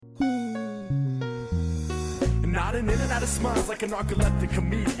I'm nodding in and out of smiles like a narcoleptic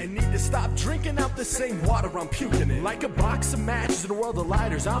comedian. And need to stop drinking out the same water I'm puking in. Like a box of matches in a world of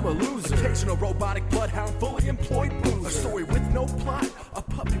lighters, I'm a loser. Occasional robotic bloodhound, fully employed boozer. A story with no plot, a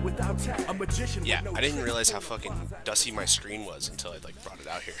puppy without tag, a magician Yeah, with no I didn't realize how fucking dusty my screen was until I brought it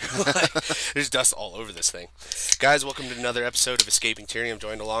out here. Like, there's dust all over this thing. Guys, welcome to another episode of Escaping Tyranny. I'm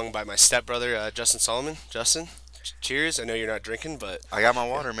joined along by my stepbrother, Justin Solomon. Justin, cheers. I know you're not drinking, but I got my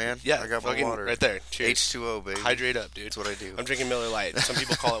water, man. yeah, I got my water right there. Cheers. H2O, baby. Hydrate up, dude. That's what I do. I'm drinking Miller Lite. Some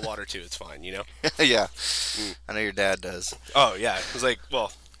people call it water too. It's fine, you know. Yeah, I know your dad does. Oh yeah, it was like,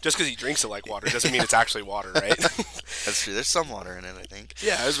 well, just because he drinks it like water doesn't mean it's actually water, right? That's true. There's some water in it, I think.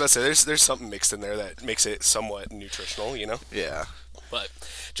 Yeah, I was about to say there's something mixed in there that makes it somewhat nutritional, you know. Yeah. But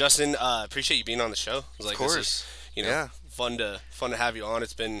Justin, appreciate you being on the show. It was like, Of course. This is, you know, Yeah. fun to have you on.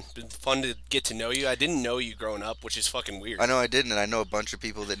 It's been fun to get to know you. I didn't know you growing up, which is fucking weird. I know I didn't, and I know a bunch of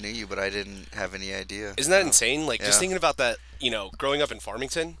people that knew you, but I didn't have any idea. Isn't that insane? Like, just Yeah. thinking about that, you know, growing up in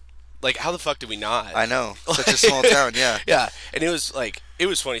Farmington, like, how the fuck did we not? I know. Such a small town, yeah. Yeah, and it was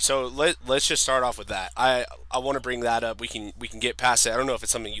funny. So let's just start off with that. I want to bring that up. We can get past it. I don't know if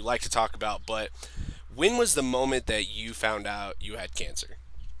it's something you like to talk about, but when was the moment that you found out you had cancer?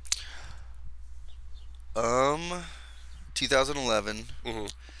 2011. Mm-hmm.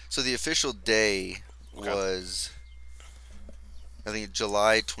 So the official day was, I think,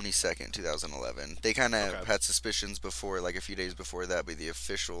 July 22nd, 2011. They kind of had suspicions before, like a few days before that, but the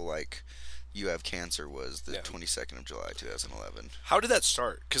official, like, you have cancer was the 22nd of July, 2011. How did that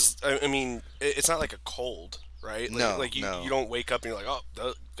start? Because, I mean, it's not like a cold, right? Like, you don't wake up and you're like,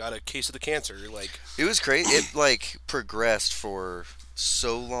 oh, got a case of the cancer. Like, it was crazy. It, like, progressed for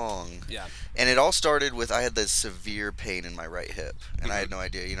so long. Yeah. And it all started with, I had this severe pain in my right hip, and I had no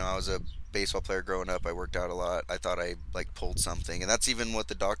idea. You know, I was a baseball player growing up. I worked out a lot. I thought I, like, pulled something, and that's even what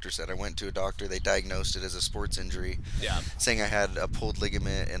the doctor said. I went to a doctor. They diagnosed it as a sports injury. Yeah. Saying I had a pulled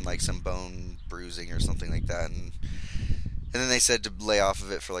ligament and, like, some bone bruising or something like that, and then they said to lay off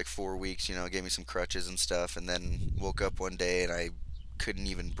of it for like 4 weeks, you know, gave me some crutches and stuff, and then woke up one day and I couldn't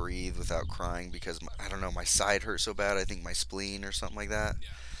even breathe without crying because, I don't know, my side hurt so bad. I think my spleen or something like that. Yeah.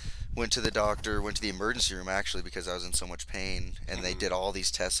 Went to the doctor, went to the emergency room actually because I was in so much pain, and they did all these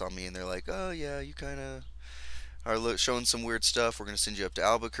tests on me, and they're like, oh yeah, you kind of are showing some weird stuff. We're going to send you up to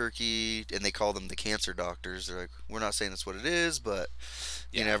Albuquerque, and they call them the cancer doctors. They're like, we're not saying that's what it is, but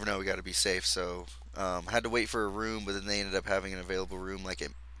you never know. We got to be safe. So I had to wait for a room, but then they ended up having an available room like at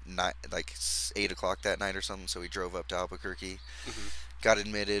night, like 8 o'clock that night or something. So we drove up to Albuquerque, got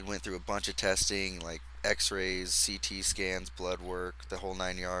admitted, went through a bunch of testing, like X-rays, CT scans, blood work, the whole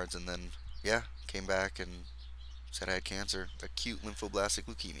 9 yards, and then came back and said I had cancer, acute lymphoblastic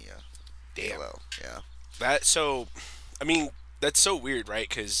leukemia. Damn. ALL. Yeah. That's so weird, right?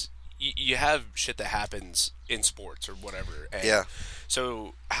 Because you have shit that happens in sports or whatever. And Yeah.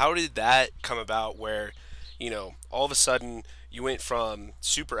 So how did that come about where, you know, all of a sudden you went from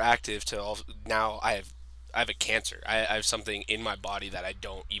super active to now I have a cancer. I have something in my body that I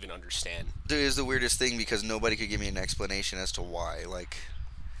don't even understand. It is the weirdest thing because nobody could give me an explanation as to why. Like,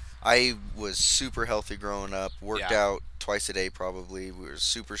 I was super healthy growing up, worked out twice a day probably. We were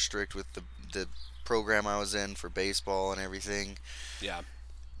super strict with the program I was in for baseball and everything. Yeah.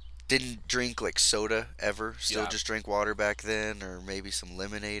 Didn't drink like soda ever. Still just drank water back then, or maybe some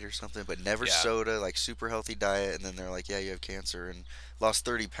lemonade or something, but never soda. Like, super healthy diet, and then they're like, yeah, you have cancer, and lost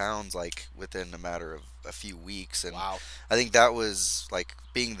 30 pounds like within a matter of a few weeks. And wow. I think that was like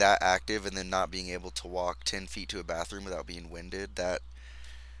being that active and then not being able to walk 10 feet to a bathroom without being winded.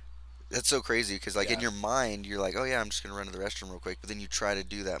 That's so crazy because, like, in your mind, you're like, oh, yeah, I'm just going to run to the restroom real quick. But then you try to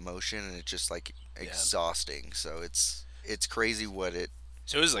do that motion, and it's just, like, exhausting. So it's crazy what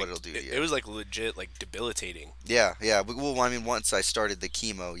So it was what like, it'll do to you. It was, like, legit, like, debilitating. Yeah. But, well, I mean, once I started the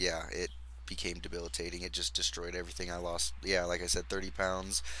chemo, it became debilitating. It just destroyed everything. I lost, like I said, 30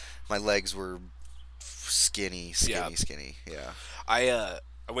 pounds. My legs were skinny. Yeah. I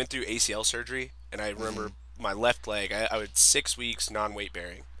went through ACL surgery, and I remember my left leg, I was 6 weeks non-weight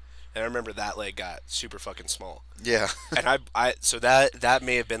bearing. And I remember that leg got super fucking small. Yeah. And so that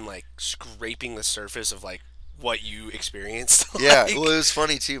may have been like scraping the surface of like what you experienced. Yeah. Well, it was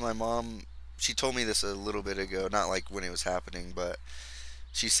funny too. My mom, she told me this a little bit ago, not like when it was happening, but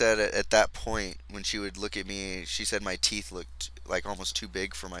she said at that point when she would look at me, she said my teeth looked like almost too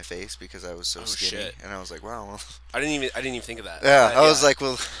big for my face because I was so skinny. Shit. And I was like, wow. Well. I didn't even think of that. Yeah. I was like,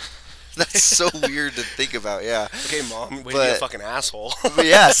 well. That's so weird to think about, yeah. Okay, Mom, way to be a fucking asshole. But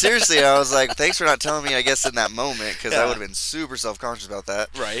yeah, seriously, I was like, thanks for not telling me, I guess, in that moment, because I would have been super self-conscious about that.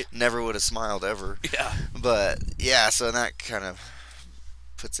 Right. Never would have smiled ever. Yeah. But, yeah, so that kind of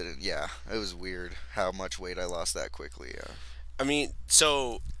puts it in. Yeah, it was weird how much weight I lost that quickly. Yeah. I mean,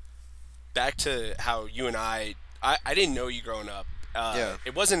 so back to how you and I didn't know you growing up. Yeah.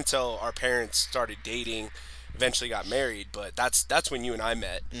 It wasn't until our parents started dating, eventually got married, but that's when you and I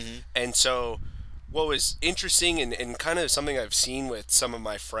met. Mm-hmm. And so what was interesting and kind of something I've seen with some of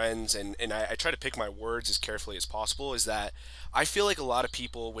my friends, and I try to pick my words as carefully as possible, is that I feel like a lot of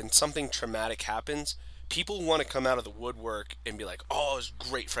people, when something traumatic happens, people want to come out of the woodwork and be like, oh, I was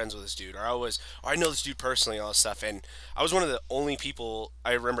great friends with this dude, or I know this dude personally, all this stuff. And I was one of the only people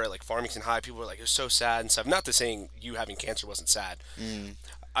I remember at like Farmington High, people were like, it was so sad and stuff. Not to saying you having cancer wasn't sad.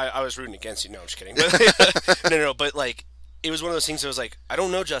 I was rooting against you. No, I'm just kidding. No, but like, it was one of those things that was like, I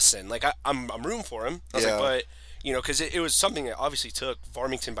don't know Justin. Like, I'm rooting for him. I was Yeah. like, but, you know, because it was something that obviously took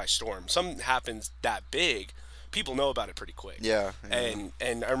Farmington by storm. Something happens that big, people know about it pretty quick. Yeah. And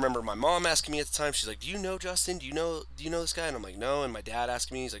I remember my mom asking me at the time, she's like, do you know Justin? Do you know this guy? And I'm like, no. And my dad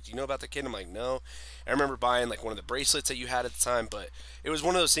asked me, he's like, do you know about the kid? And I'm like, no. And I remember buying like one of the bracelets that you had at the time, but it was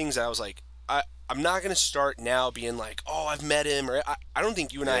one of those things that I was like, I'm not going to start now being like, oh, I've met him, or I don't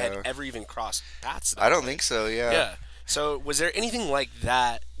think you and I had Yeah. ever even crossed paths. I don't think so. Yeah. Yeah. So was there anything like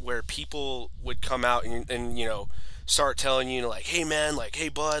that where people would come out and you know, start telling you like, hey man, like, hey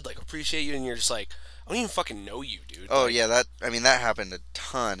bud, like, appreciate you, and you're just like, I don't even fucking know you, dude. Oh Like, yeah, that happened a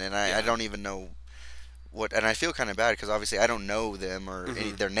ton, and I Yeah. don't even know what, and I feel kind of bad because obviously I don't know them or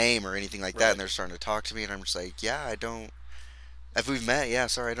their name or anything like that, Right. and they're starting to talk to me, and I'm just like, yeah, I don't. If we've met, yeah,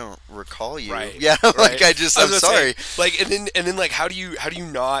 sorry, I don't recall you. Right. Yeah, Right. like I'm was gonna sorry. say, like, and then like, how do you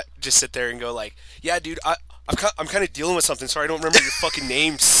not just sit there and go like, yeah, dude, I'm kind of dealing with something, so I don't remember your fucking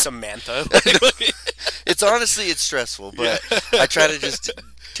name, Samantha. Like, It's stressful, but I try to just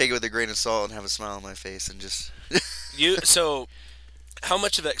take it with a grain of salt and have a smile on my face and just. so how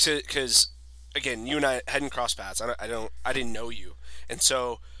much of that? Because again, you and I hadn't crossed paths. I didn't know you, and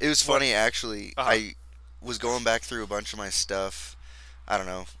so It was funny actually. Uh-huh. I was going back through a bunch of my stuff. I don't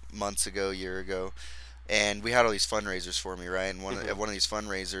know, months ago, year ago, and we had all these fundraisers for me, right? And one of these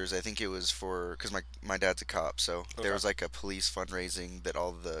fundraisers, I think it was for because my dad's a cop, so there was like a police fundraising that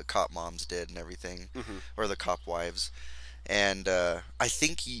all the cop moms did and everything, or the cop wives. And I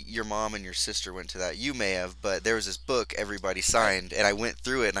think your mom and your sister went to that. You may have, but there was this book everybody signed, and I went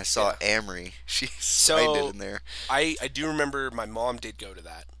through it and I saw Amory. She signed it in there. I do remember my mom did go to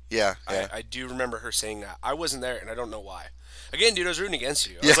that. Yeah, yeah. I do remember her saying that. I wasn't there, and I don't know why. Again, dude, I was rooting against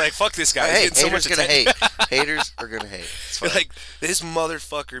you. I was like, fuck this guy. He's Hey, getting so haters much gonna attention. hate. Haters are gonna hate. It's fine. Like, this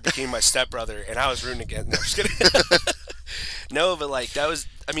motherfucker became my stepbrother, and I was rooting against. No, I'm just kidding. No, but like that was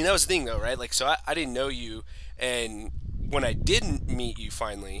the thing though, right? Like, so I didn't know you, and when I didn't meet you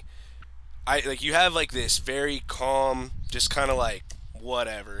finally, you have like this very calm, just kind of like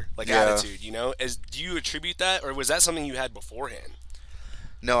whatever, like Yeah. attitude, you know? Do you attribute that, or was that something you had beforehand?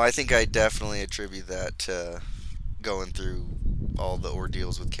 No, I think I definitely attribute that to going through all the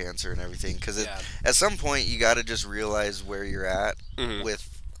ordeals with cancer and everything. Because Yeah. at some point, you got to just realize where you're at Mhm. with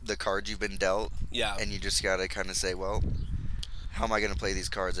the cards you've been dealt. Yeah. And you just got to kind of say, well, how am I going to play these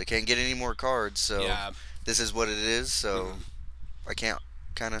cards? I can't get any more cards, so Yeah. this is what it is, so I can't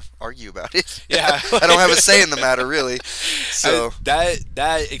kind of argue about it. Yeah. I don't have a say in the matter, really. So,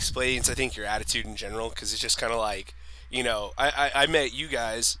 that explains, I think, your attitude in general, because it's just kind of like, you know, I met you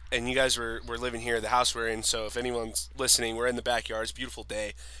guys, and you guys were living here, the house we're in. So if anyone's listening, we're in the backyard. It's a beautiful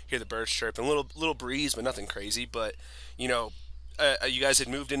day. Hear the birds chirp, and a little breeze, but nothing crazy. But you know, you guys had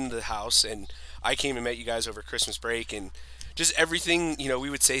moved into the house, and I came and met you guys over Christmas break, and just everything. You know, we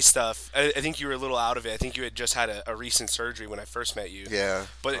would say stuff. I think you were a little out of it. I think you had just had a recent surgery when I first met you. yeah,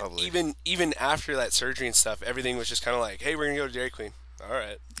 But probably. even after that surgery and stuff, everything was just kind of like, hey, we're gonna go to Dairy Queen. All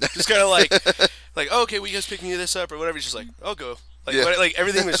right, just kind of like, oh, okay, will you guys pick me this up or whatever? Just like, I'll go. Like, Yeah. but, like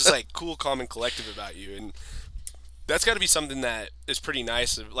everything was just like cool, calm, and collective about you, and that's got to be something that is pretty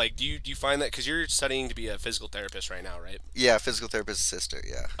nice. Like, do you find that because you're studying to be a physical therapist right now, right? Yeah, physical therapist assistant,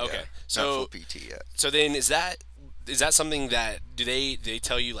 yeah. Okay, yeah. so- Not full PT yet. So then, is that something that do they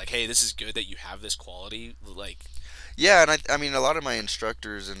tell you like, hey, this is good that you have this quality, like? Yeah, and I mean, a lot of my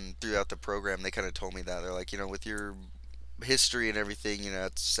instructors and throughout the program, they kind of told me that. They're like, you know, with your history and everything, you know,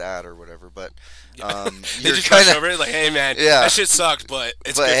 it's sad or whatever, but They you're just brush kind over it like, hey man, Yeah. that shit sucked, but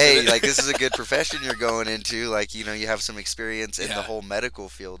it's but good for hey, the- like, this is a good profession you're going into. Like, you know, you have some experience in Yeah. the whole medical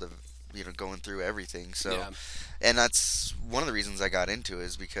field of, you know, going through everything. So, Yeah. and that's one of the reasons I got into it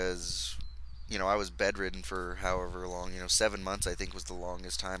is because, you know, I was bedridden for however long, you know, 7 months, I think was the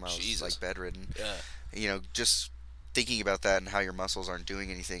longest time I was Jesus. like bedridden. Yeah. You know, just thinking about that and how your muscles aren't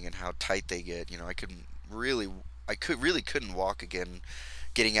doing anything and how tight they get, you know, I couldn't walk again,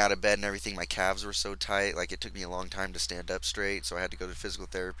 getting out of bed and everything, my calves were so tight. Like, it took me a long time to stand up straight, so I had to go to physical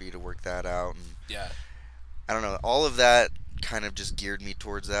therapy to work that out. And Yeah. I don't know, all of that kind of just geared me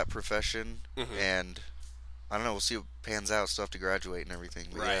towards that profession. Mm-hmm. And I don't know, we'll see what pans out. Still have to graduate and everything.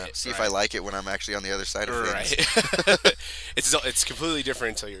 But yeah, Right, see if right. I like it when I'm actually on the other side of things. Right. It's completely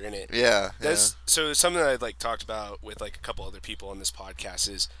different until you're in it. Yeah. So something that I'd like talked about with like a couple other people on this podcast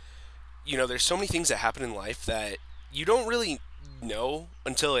is, there's so many things that happen in life that you don't really know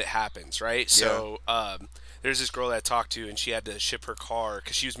until it happens, right? So there's this girl that I talked to, and she had to ship her car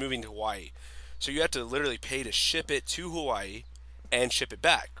because she was moving to Hawaii. So you have to literally pay to ship it to Hawaii and ship it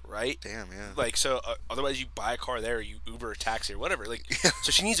back, right? Damn, yeah. Like, so otherwise you buy a car there, or you Uber a taxi or whatever. Like,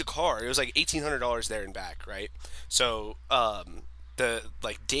 so she needs a car. It was like $1,800 there and back, right? So the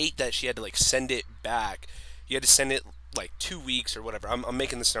like date that she had to like send it back, you had to send it like 2 weeks or whatever. I'm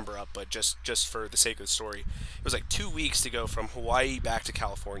making this number up, but just for the sake of the story, it was like 2 weeks to go from Hawaii back to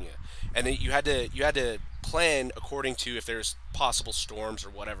California, and then you had to plan according to if there's possible storms or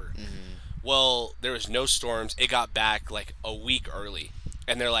whatever. Mm-hmm. Well, there was no storms. It got back like a week early,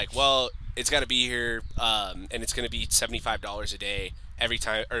 and they're like, well, it's got to be here, and it's going to be $75 a day every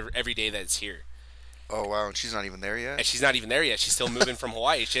day that it's here. Oh, wow, and she's not even there yet? And she's not even there yet. She's still moving from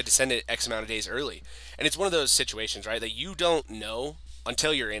Hawaii. She had to send it X amount of days early. And it's one of those situations, right, that you don't know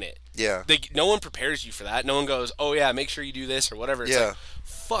until you're in it. Yeah. No one prepares you for that. No one goes, oh, yeah, make sure you do this or whatever. It's Yeah. like,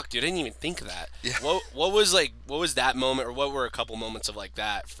 fuck, dude, I didn't even think of that. Yeah. What was that moment, or what were a couple moments of like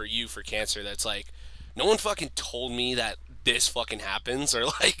that for you for cancer that's like, no one fucking told me that this fucking happens, or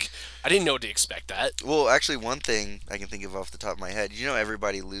like, I didn't know to expect that. Well, actually, one thing I can think of off the top of my head,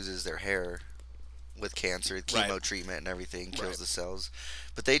 everybody loses their hair with cancer, chemo Right. treatment and everything kills Right. the cells.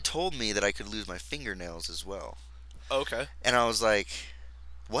 But they told me that I could lose my fingernails as well. Okay. And I was like,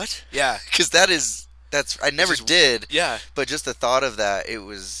 what? Yeah. Because I never Just- did, Yeah. but just the thought of that, it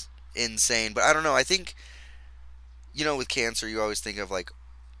was insane. But I don't know, I think, with cancer, you always think of like,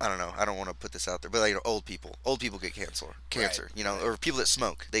 I don't know, I don't want to put this out there, but like, old people get cancer, Right. or people that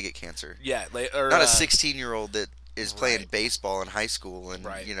smoke, they get cancer. Yeah. Or, Not a 16-year-old that is playing Right. baseball in high school, and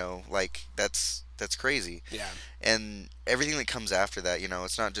Right. like that's crazy. Yeah. And everything that comes after that,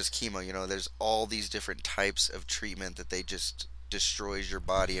 it's not just chemo. There's all these different types of treatment that they just destroys your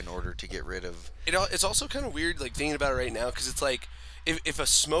body in order to get rid of. It's also kind of weird, like, thinking about it right now, because it's like, if a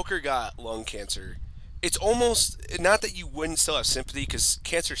smoker got lung cancer, it's almost, not that you wouldn't still have sympathy, because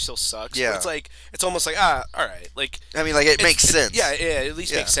cancer still sucks, Yeah. but it's like, it's almost like, all right, like, I mean, like, it makes sense. Yeah, it at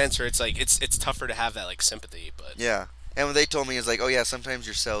least Yeah. makes sense, or it's like, it's tougher to have that, like, sympathy, but... Yeah. And what they told me is like, oh yeah, sometimes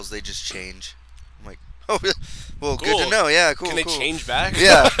your cells, they just change. I'm like, oh, well, good to Cool. know. Yeah, cool. Can they cool. change back?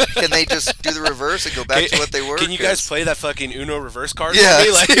 Yeah. Can they just do the reverse and go back to what they were? Can you guys play that fucking Uno reverse card Yeah, for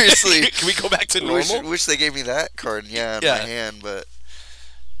me? Like, seriously. Can we go back to normal? Wish they gave me that card, in Yeah. my hand, but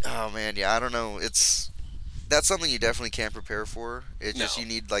oh man, yeah, I don't know. That's something you definitely can't prepare for. It's just No. you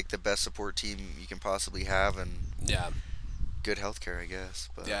need like the best support team you can possibly have and Yeah. good healthcare, I guess.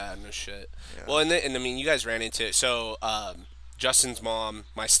 But Yeah, no shit. Yeah. Well, and I mean, you guys ran into it. So, Justin's mom,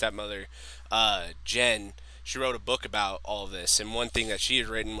 my stepmother, Jen, she wrote a book about all of this, and one thing that she had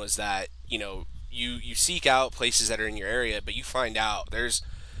written was that you seek out places that are in your area, but you find out there's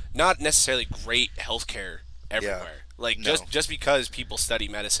not necessarily great healthcare everywhere. Like No. just because people study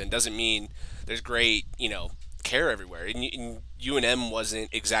medicine doesn't mean there's great care everywhere. And UNM wasn't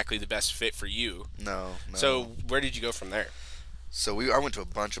exactly the best fit for you. no. So where did you go from there? So I went to a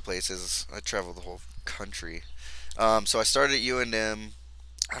bunch of places. I traveled the whole country. So I started at UNM.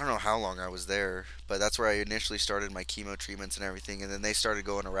 I don't know how long I was there, but that's where I initially started my chemo treatments and everything. And then they started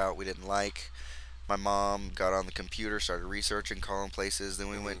going a route we didn't like. My mom got on the computer, started researching, calling places. Then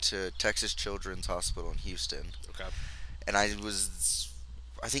we went to Texas Children's Hospital in Houston. Okay. And I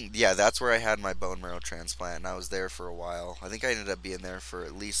think, yeah, that's where I had my bone marrow transplant. And I was there for a while. I think I ended up being there for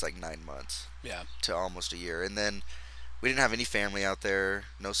at least like 9 months Yeah. to almost a year. And then we didn't have any family out there,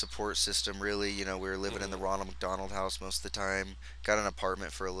 no support system really. We were living in the Ronald McDonald House most of the time. Got an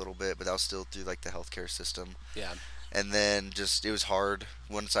apartment for a little bit, but that was still through like the healthcare system. Yeah. And then just it was hard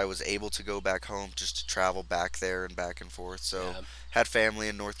once I was able to go back home just to travel back there and back and forth. So Yeah. had family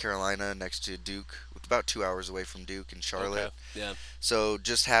in North Carolina next to Duke, about 2 hours away from Duke in Charlotte. Okay. Yeah. So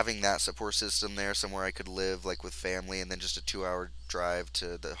just having that support system there, somewhere I could live like with family, and then just a 2-hour drive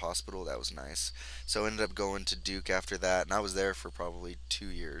to the hospital, that was nice. So I ended up going to Duke after that, and I was there for probably 2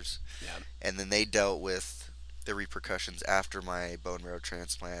 years. Yeah. And then they dealt with the repercussions after my bone marrow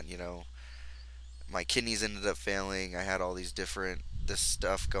transplant. My kidneys ended up failing. I had all this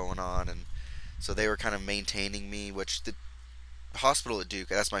stuff going on, and so they were kind of maintaining me, which the hospital at Duke,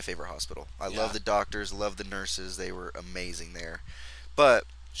 that's my favorite hospital. I Yeah. love the doctors, love the nurses. They were amazing there. But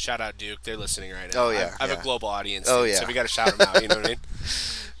Shout out Duke. They're listening right now. Oh, yeah, I have yeah. a global audience. Oh, dude, yeah. So we got to shout them out. You know what I mean?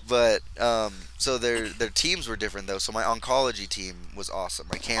 But so their teams were different though. So my oncology team was awesome.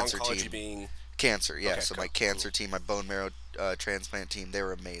 My cancer Oncology team, being cancer, yeah. Okay, So cool, my cancer team, my bone marrow transplant team, they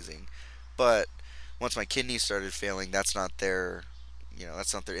were amazing. But once my kidneys started failing, that's not their,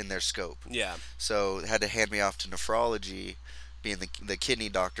 that's not their in their scope. yeah. So they had to hand me off to nephrology, being the kidney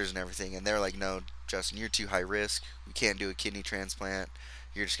doctors and everything. And they're like, no, Justin, you're too high risk. You can't do a kidney transplant.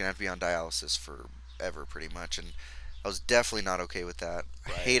 You're just gonna have to be on dialysis forever, pretty much. And I was definitely not okay with that. I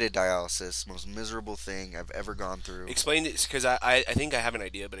Right. hated dialysis. Most miserable thing I've ever gone through. Explain it, because I think I have an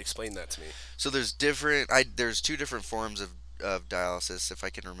idea, but explain that to me. So there's two different forms of dialysis, if I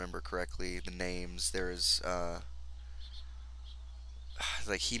can remember correctly. The names. There's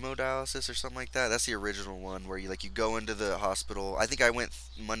like hemodialysis or something like that. That's the original one where you go into the hospital. I think I went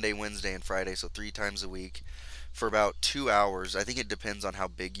Monday, Wednesday, and Friday, so 3 times a week for about 2 hours. I think it depends on how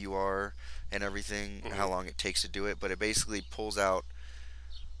big you are and everything, how long it takes to do it, but it basically pulls out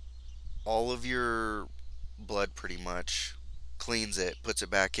all of your blood pretty much, cleans it, puts it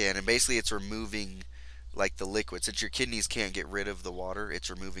back in, and basically it's removing like the liquid. Since your kidneys can't get rid of the water, it's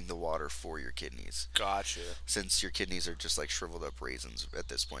removing the water for your kidneys. Gotcha. Since your kidneys are just like shriveled up raisins at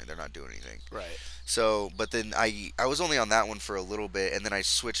this point, they're not doing anything. Right. So, but then I was only on that one for a little bit, and then I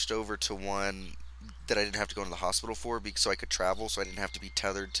switched over to one that I didn't have to go into the hospital for, because so I could travel, so I didn't have to be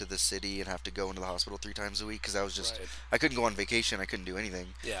tethered to the city and have to go into the hospital 3 times a week, because I was just Right. I couldn't go on vacation, I couldn't do anything.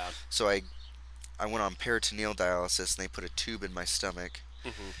 Yeah. So I went on peritoneal dialysis, and they put a tube in my stomach,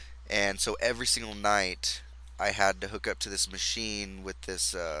 and so every single night I had to hook up to this machine with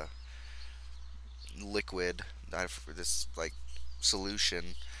this liquid, this like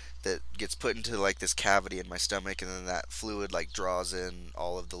solution that gets put into like this cavity in my stomach, and then that fluid like draws in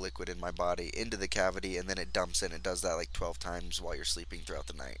all of the liquid in my body into the cavity, and then it dumps in. It does that like 12 times while you're sleeping throughout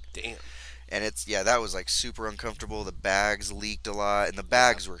the night. Damn. And that was like super uncomfortable. The bags leaked a lot, and the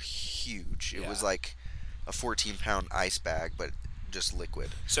bags were huge. It was Yeah. like a 14-pound ice bag, but just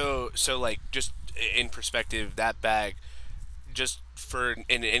liquid. So like, just in perspective, that bag, just for an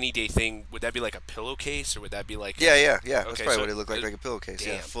any day thing, would that be like a pillowcase, or would that be like Yeah. That's Okay, probably so what it looked like a pillowcase.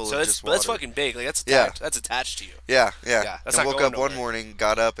 Damn. Yeah, full so of that's, just but water. that's fucking big. Like that's Yeah. attached, that's attached to you. Yeah. Yeah, that's And not woke going up one nowhere. morning,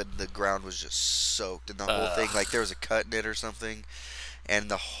 got up, and the ground was just soaked, and the whole thing, like there was a cut in it or something,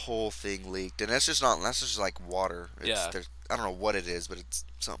 and the whole thing leaked. And that's just like water. Yeah. I don't know what it is, but it's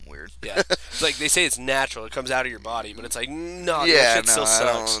something weird. Yeah. It's like they say it's natural. It comes out of your body, but it's like, no, Yeah, that shit no, still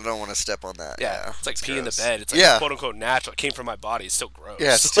I sucks. don't want to step on that. Yeah. It's like pee in the gross. bed. It's like Yeah. quote unquote natural. It came from my body. It's still gross.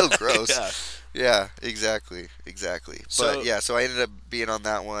 Yeah, it's still gross. Yeah. Yeah, exactly. So- But yeah, so I ended up being on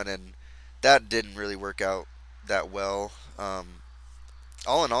that one, and that didn't really work out that well.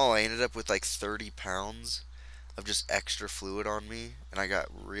 All in all, I ended up with like 30 pounds of just extra fluid on me, and I got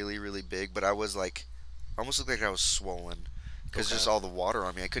really, really big. But I was like, almost looked like I was swollen because Okay. just all the water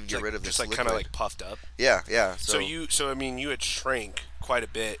on me. I couldn't get Like, rid of just this like kind of liquid. like puffed up. Yeah. So I mean, you had shrank quite a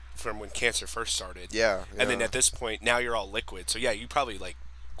bit from when cancer first started. Yeah. And then yeah. at this point, now you're all liquid. So yeah, you probably like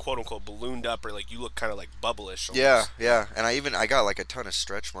quote unquote ballooned up, or like you look kind of like bubblish. Almost. Yeah, and I got like a ton of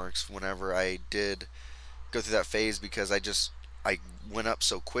stretch marks whenever I did go through that phase, because I went up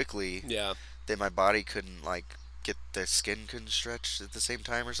so quickly Yeah. that my body couldn't like get the skin couldn't stretch at the same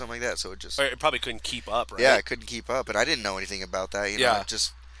time or something like that. So it just Or it probably couldn't keep up, right? yeah, I couldn't keep up, and I didn't know anything about that. You know, Yeah.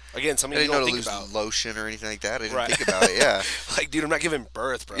 just Again, I something you didn't know don't to think lose about. lotion or anything like that. I didn't Right. think about it. Yeah, Like, dude, I'm not giving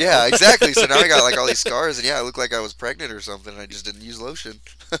birth, bro. yeah, exactly. So now I got like all these scars, and yeah, I looked like I was pregnant or something. And I just didn't use lotion.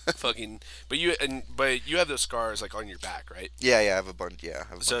 Fucking. But you have those scars like on your back, right? Yeah, I have a bunch. Yeah, I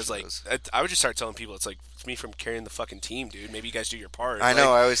have a So bunch it's of like those. I would just start telling people it's like it's me from carrying the fucking team, dude. Maybe you guys do your part. I Like,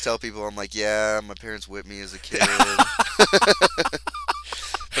 know. I always tell people, I'm like, yeah, my parents whipped me as a kid.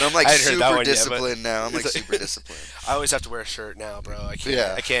 But I'm like I hadn't heard that super one yet, but- disciplined now. I'm like super disciplined. I always have to wear a shirt now, bro. I can't.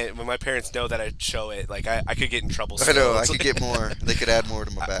 Yeah. I can't. When my parents know that I show it, like I could get in trouble. I Still. know. I It's could like- get more. They could add more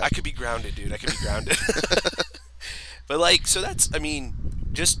to my back. I could be grounded, dude. I could be grounded. But like, so that's. I mean,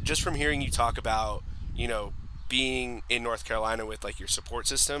 just from hearing you talk about, being in North Carolina with like your support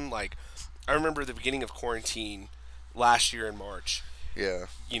system. Like, I remember the beginning of quarantine last year in March. Yeah.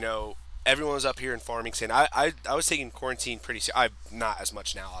 Everyone was up here in Farmington. I was taking quarantine pretty I not as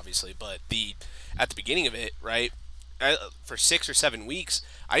much now, obviously, but at the beginning of it, right? For 6 or 7 weeks,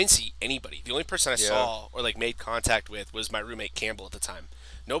 I didn't see anybody. The only person I Yeah. saw or like made contact with was my roommate Campbell at the time.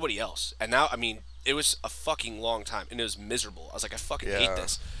 Nobody else. And now, I mean, it was a fucking long time, and it was miserable. I was like, I fucking hate Yeah.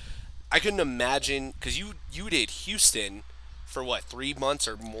 this. I couldn't imagine, because you did Houston for what, 3 months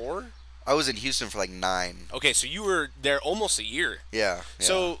or more? I was in Houston for like 9. Okay, so you were there almost a year. Yeah.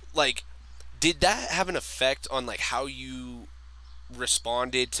 So, like, did that have an effect on, like, how you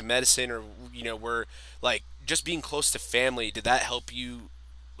responded to medicine, or were like just being close to family? Did that help you,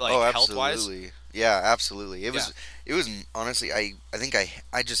 like, Oh, health wise? absolutely. Yeah, absolutely. Yeah. It was honestly, I think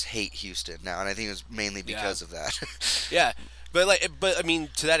I just hate Houston now, and I think it was mainly because of that. Yeah, but I mean,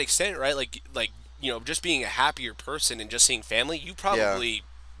 to that extent, right? Like just being a happier person and just seeing family, you probably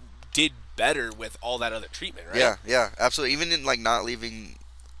did better with all that other treatment, right? Yeah, absolutely. Even in like not leaving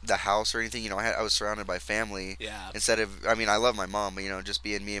the house or anything, I was surrounded by family. Yeah. Instead of, I mean, I love my mom, but just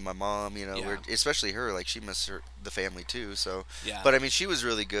being me and my mom, Yeah. we're, especially her, like she missed the family too. So, Yeah. but I mean, she was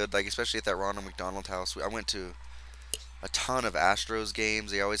really good. Like especially at that Ronald McDonald House, I went to a ton of Astros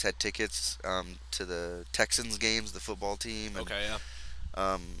games. They always had tickets to the Texans games, the football team. And, Okay, yeah.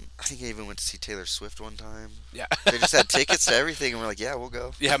 I think I even went to see Taylor Swift one time. Yeah. They just had tickets to everything, and we're like, yeah, we'll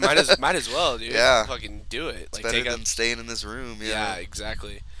go. Yeah, might as well, dude. Yeah. Fucking do it. It's Like, better take than up. staying in this room. Yeah,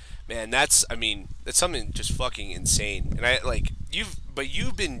 exactly. Man, that's something just fucking insane. And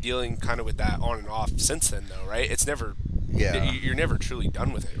you've been dealing kind of with that on and off since then, though, right? It's never. Yeah. You're never truly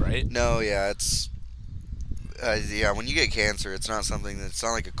done with it, right? No, yeah, it's. Yeah, when you get cancer, it's not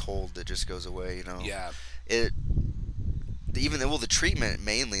like a cold that just goes away. Yeah. The treatment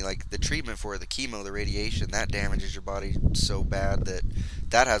mainly, like the treatment for the chemo, the radiation, that damages your body so bad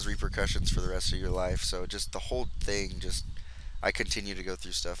that has repercussions for the rest of your life. So just the whole thing, I continue to go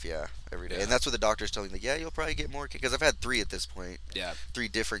through stuff, every day. Yeah. And that's what the doctor's telling me, like, you'll probably get more, because I've had 3 at this point. Yeah. 3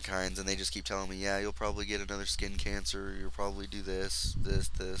 different kinds, and they just keep telling me, you'll probably get another skin cancer, you'll probably do this.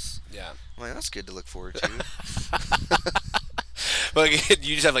 Yeah. I'm like, that's good to look forward to. Like,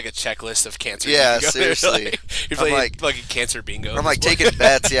 you just have like a checklist of cancer. Yeah, bingo. seriously. You're playing like a cancer bingo. I'm like taking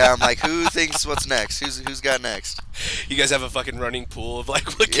bets, I'm like, who thinks what's next? Who's got next? You guys have a fucking running pool of like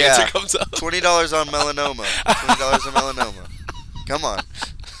what cancer comes up. $20 on melanoma. $20 on melanoma. Come on.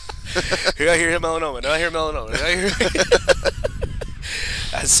 Here I hear melanoma. No, I hear melanoma. No, I hear.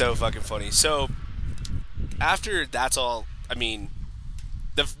 That's so fucking funny. So after that's all, I mean,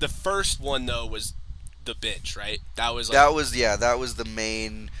 the first one though was the bitch, right? That was the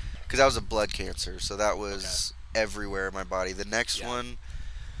main, because that was a blood cancer, so that was everywhere in my body. The next one,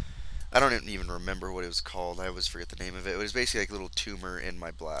 I don't even remember what it was called. I always forget the name of it. It was basically like a little tumor in my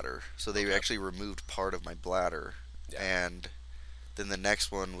bladder. So they actually removed part of my bladder, and then the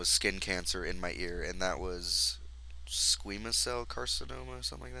next one was skin cancer in my ear, and that was squamous cell carcinoma or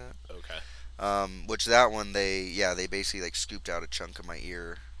something like that. Okay. Which that one they basically like scooped out a chunk of my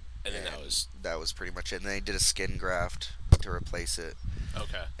ear. And then that was pretty much it. And they did a skin graft to replace it.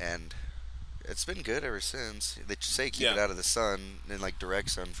 Okay. And it's been good ever since. They say keep it out of the sun, and like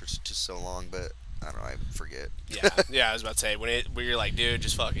direct sun for just so long, but I don't know, I forget. Yeah, I was about to say when you're like, dude,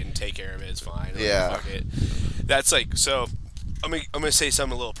 just fucking take care of it. It's fine. Like, yeah. Fuck it. That's like, so I'm gonna say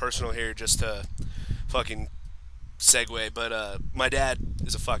something a little personal here just to fucking segue, but my dad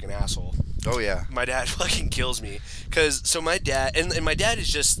is a fucking asshole. Oh yeah. My dad fucking kills me. So my dad, and my dad is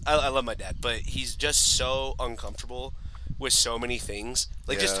just, I love my dad, but he's just so uncomfortable with so many things.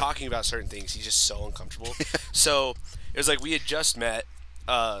 Like, just talking about certain things, he's just so uncomfortable. So it was like we had just met,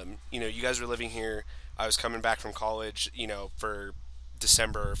 you guys were living here. I was coming back from college, for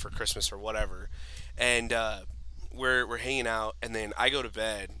December or for Christmas or whatever. And we're hanging out, and then I go to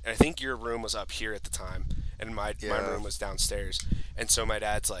bed, and I think your room was up here at the time, and my room was downstairs. And so my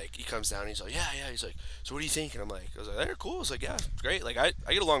dad's like, he comes down, and he's like, yeah, he's like, so what do you think? And I was like, they're cool. I was like, yeah, great. Like, I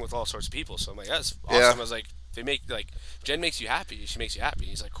get along with all sorts of people, so I'm like, that's awesome. Yeah. I was like, they make, like, Jen makes you happy, she makes you happy.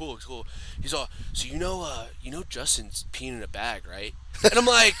 He's like, cool. He's all, so Justin's peeing in a bag, right? And I'm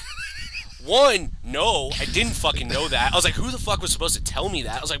like, one, no, I didn't fucking know that. I was like, who the fuck was supposed to tell me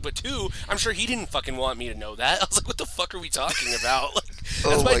that? I was like, but 2, I'm sure he didn't fucking want me to know that. I was like, what the fuck are we talking about? Like,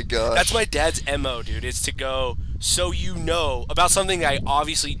 oh my gosh. That's my dad's MO, dude. It's to go, so you know about something I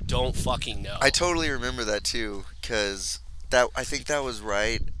obviously don't fucking know. I totally remember that too, because I think that was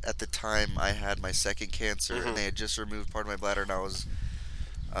right at the time I had my second cancer, and they had just removed part of my bladder, and I was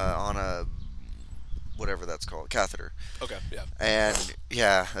on a whatever that's called, catheter. Okay, yeah. And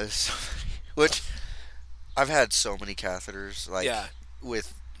yeah, which I've had so many catheters, like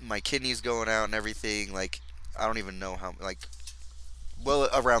with my kidneys going out and everything. Like, I don't even know how, like, well,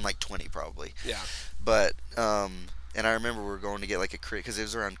 around like 20 probably. Yeah. But and I remember we were going to get like because it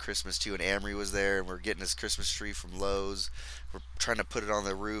was around Christmas too, and Amory was there, and we're getting this Christmas tree from Lowe's. We're trying to put it on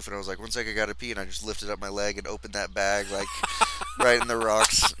the roof, and I was like, one second, I gotta pee, and I just lifted up my leg and opened that bag like right in the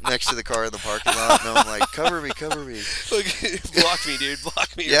rocks next to the car in the parking lot, and I'm like, cover me. Look, block me, dude,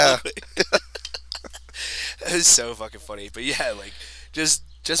 block me. Yeah. That is so fucking funny. But yeah, like, just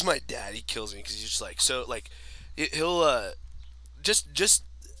my dad, he kills me because he's just like, so like, he'll just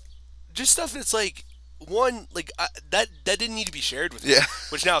stuff that's like, one, like that didn't need to be shared with me. Yeah.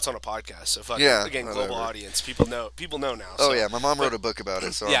 Which now it's on a podcast, so fucking Yeah, again, whatever. global audience, people know now. Oh so. yeah, my mom wrote a book about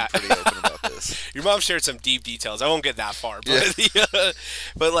it, so Yeah. I'm pretty open about this. Your mom shared some deep details. I won't get that far, but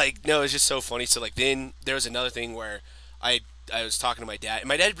but like no, it's just so funny. So like then there was another thing where I was talking to my dad, and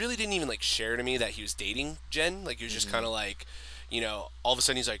my dad really didn't even like share to me that he was dating Jen. Like he was just kind of like, all of a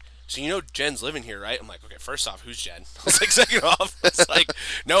sudden he's like, so Jen's living here, right? I'm like, okay, first off, who's Jen? I was like, second off, I was like,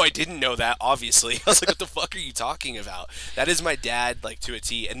 no, I didn't know that, obviously. I was like, what the fuck are you talking about? That is my dad, like, to a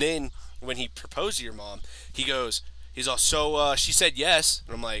T. And then when he proposed to your mom, he's all, so she said yes.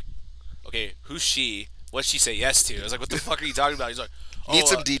 And I'm like, okay, who's she? What'd she say yes to? I was like, what the fuck are you talking about? He's like, Need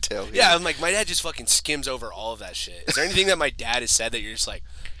some detail here. Yeah, I'm like, my dad just fucking skims over all of that shit. Is there anything that my dad has said that you're just like,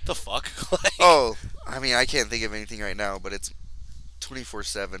 the fuck? Like, Oh, I mean, I can't think of anything right now, but it's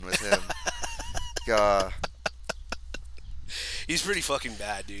 24/7 with him. God. he's pretty fucking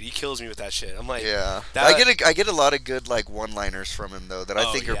bad, dude. He kills me with that shit. I'm like, Yeah, that- I get a lot of good like one-liners from him though that I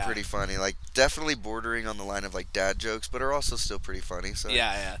Oh, think are yeah. pretty funny. Like definitely bordering on the line of like dad jokes, but are also still pretty funny. So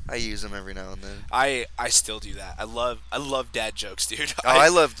yeah. I use them every now and then. I still do that. I love dad jokes, dude. Oh, I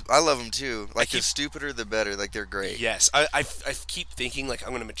love them too. Like keep- the stupider the better. Like they're great. Yes, I keep thinking like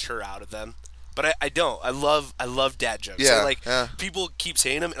I'm gonna mature out of them, but I don't. I love dad jokes. Yeah, So, like yeah. people keep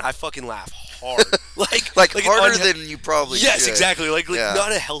saying them, and I fucking laugh hard. like an harder unha- than you probably Yes, should. exactly. Like Yeah.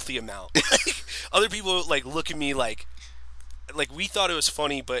 not a healthy amount. Like, other people like look at me like we thought it was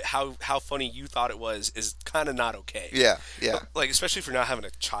funny, but how funny you thought it was is kind of not okay. Yeah, Like especially for not having a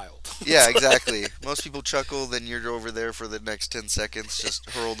child. yeah, exactly. Most people chuckle, then you're over there for the next 10 seconds, just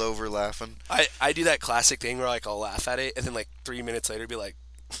hurled over laughing. I do that classic thing where like I'll laugh at it, and then like 3 minutes later be like,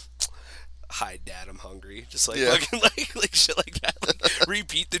 "Hi, Dad, I'm hungry." Just like Yeah. fucking like shit like that. Like,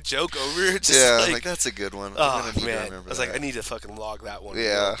 repeat the joke over. It's just Yeah, like, like that's a good one. I'm oh gonna need to man, I remember was that. like, I need to fucking log that one.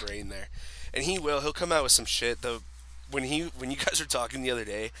 Yeah. In my brain there, and he'll come out with some shit though. When you guys were talking the other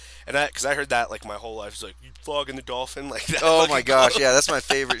day, and because I heard that like my whole life, he's like, "You flogging the dolphin?" Like that. Oh fucking my gosh, quote. yeah, that's my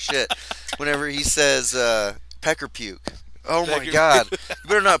favorite shit. Whenever he says pecker puke. Oh my Pecker god. You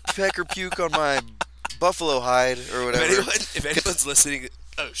better not pecker puke on my buffalo hide or whatever. If anyone's listening,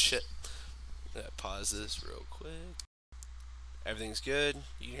 oh shit. Pause this real quick. Everything's good.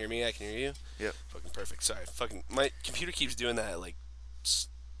 You can hear me. I can hear you. Yep. Fucking perfect. Sorry. Fucking my computer keeps doing that like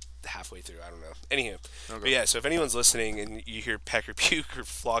halfway through. I don't know. Anywho, but yeah. So if anyone's listening and you hear pecker puke or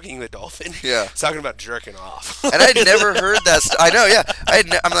flogging the dolphin, Yeah. it's talking about jerking off. And I'd never heard that. I know, yeah.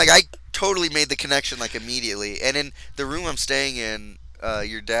 I'm like, I totally made the connection like immediately. And in the room I'm staying in,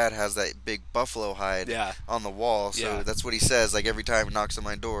 your dad has that big buffalo hide Yeah. on the wall. So Yeah. that's what he says, like every time he knocks on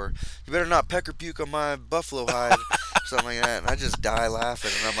my door. You better not pecker puke on my buffalo hide. Something like that. And I just die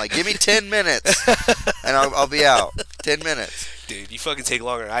laughing. And I'm like, give me 10 minutes and I'll be out. 10 minutes. Dude, you fucking take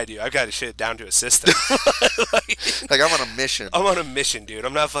longer than I do. I've got to shit down to a system. Like I'm on a mission. I'm on a mission, dude.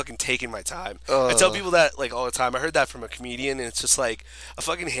 I'm not fucking taking my time. I tell people that like all the time. I heard that from a comedian, and it's just like a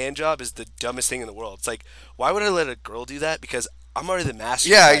fucking hand job is the dumbest thing in the world. It's like, why would I let a girl do that? Because I'm already the master.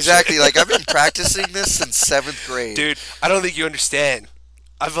 of Yeah, that exactly. shit. Like I've been practicing this since 7th grade. Dude, I don't think you understand.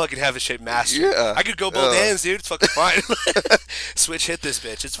 I fucking have this shit mastered. Yeah. I could go both hands, dude. It's fucking fine. Switch hit this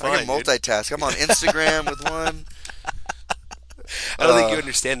bitch. It's fine. I can dude. multitask. I'm on Instagram with one. I don't think you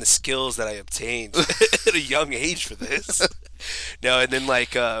understand the skills that I obtained at a young age for this. No, and then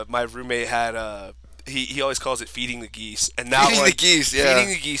like my roommate had he always calls it feeding the geese, and that Feeding one, the geese, yeah.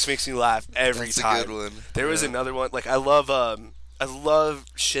 feeding the geese makes me laugh every That's a time. good one. There was Yeah. another one like I love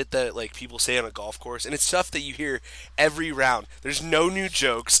shit that like people say on a golf course, and it's stuff that you hear every round. There's no new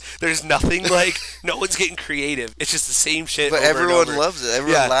jokes. There's nothing like no one's getting creative. It's just the same shit. But over and everyone over. loves it.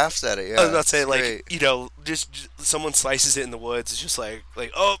 Everyone Yeah. laughs at it. Yeah, I was about to say, it's like, great. just someone slices it in the woods. It's just like,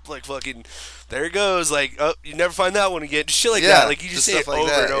 oh, like fucking, there it goes. Like, oh, you never find that one again. Just shit like Yeah, that. Like, you just just say it stuff like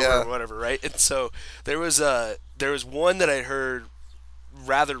over that, and over yeah. or whatever, right? And so there was one that I heard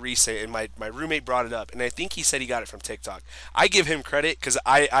rather recent, and my roommate brought it up, and I think he said he got it from TikTok. I give him credit because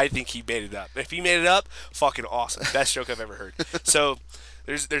I think he made it up. If he made it up, fucking awesome. Best joke I've ever heard. So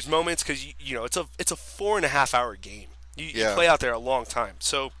there's moments because you know it's a 4.5 hour game. You Yeah. play out there a long time.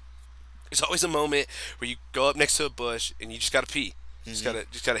 So there's always a moment where you go up next to a bush and you just gotta pee. Just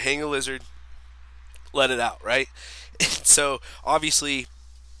gotta hang a lizard, let it out, right? And so obviously,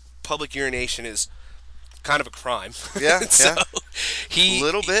 public urination is kind of a crime. Yeah, so yeah. he A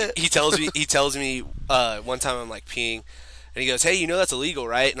little bit. He tells me one time I'm like peeing. And he goes, hey, you know that's illegal,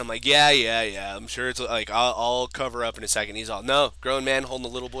 right? And I'm like, yeah. I'm sure it's like I'll cover up in a second. He's all, no, grown man holding a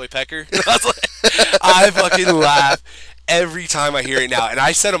little boy pecker. And I was like, I fucking laugh every time I hear it now, and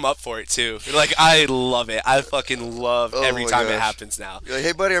I set him up for it too. Like, I love it. I fucking love every time it happens now. You're like,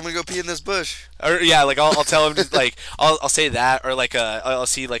 hey buddy, I'm gonna go pee in this bush. Or yeah, like I'll tell him to, like I'll say that, or like I'll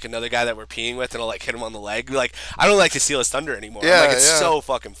see like another guy that we're peeing with, and I'll like hit him on the leg. Like, I don't like to steal his thunder anymore. Yeah, Like, it's so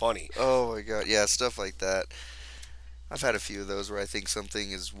fucking funny. Oh my god, yeah, stuff like that. I've had a few of those where I think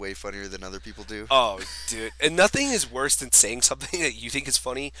something is way funnier than other people do. Oh, dude. And nothing is worse than saying something that you think is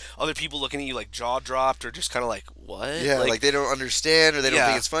funny, other people looking at you like jaw dropped or just kind of like, what? Yeah, like they don't understand or they don't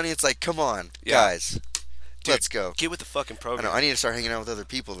think it's funny. It's like, come on, guys, dude, let's go. Get with the fucking program. I know, I need to start hanging out with other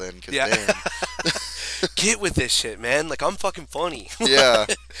people then, cause Get with this shit, man. Like, I'm fucking funny. Yeah.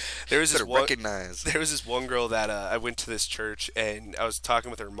 There was this recognize. There was this one girl that I went to this church, and I was talking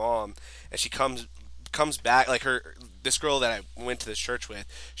with her mom, and she comes back, like this girl that I went to this church with,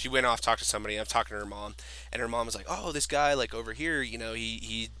 she went off, talked to somebody. I'm talking to her mom, and her mom was like, oh, this guy, like, over here, you know,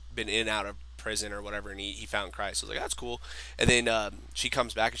 he'd been in and out of prison or whatever, and he found Christ. I was like, that's cool. And then she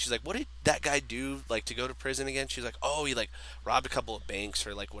comes back, and she's like, what did that guy do, like, to go to prison again? She's like, oh, he, like, robbed a couple of banks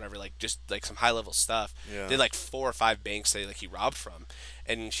or, like, whatever, like, just, like, some high-level stuff. Yeah. Did, like, 4 or 5 banks that, like, he robbed from.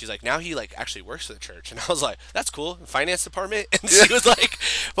 And she's like, now he, like, actually works for the church. And I was like, that's cool. Finance department? And she was, like,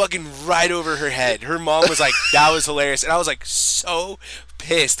 fucking right over her head. Her mom was like, that was hilarious. And I was, like, so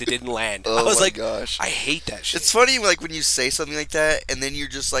pissed it didn't land. I was like, gosh, I hate that shit. It's funny, like, when you say something like that, and then you're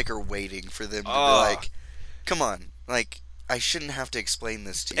just, like, are waiting for them to be like, come on. Like, I shouldn't have to explain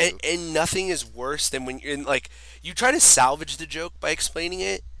this to you. And nothing is worse than when you're in, like, you try to salvage the joke by explaining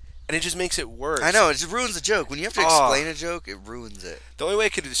it, and it just makes it worse. I know, it just ruins the joke. When you have to explain a joke, it ruins it. The only way I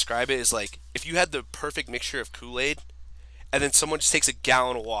could describe it is like if you had the perfect mixture of Kool-Aid, and then someone just takes a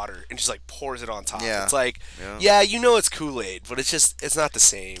gallon of water and just like pours it on top. Yeah. It's like, yeah, you know it's Kool-Aid, but it's not the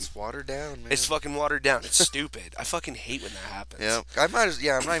same. It's watered down, man. It's fucking watered down. It's stupid. I fucking hate when that happens. Yeah,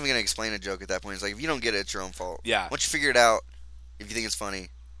 I'm not even gonna explain a joke at that point. It's like, if you don't get it, it's your own fault. Yeah. Once you figure it out, if you think it's funny,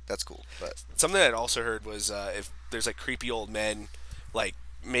 that's cool. But something that I'd also heard was if there's like creepy old men like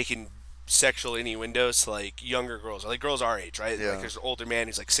making sexual innuendos to like younger girls, or like girls our age, right? Yeah. Like there's an older man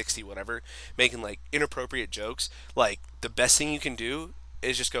who's like 60, whatever, making like inappropriate jokes. Like the best thing you can do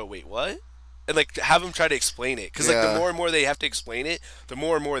is just go, wait, what? And like have them try to explain it, because like the more and more they have to explain it, the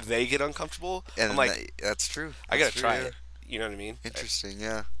more and more they get uncomfortable. And I'm like, that's true. I gotta try it. You know what I mean? Interesting,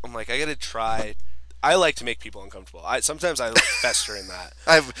 yeah. I'm like, I gotta try. I like to make people uncomfortable. Sometimes I like fester in that.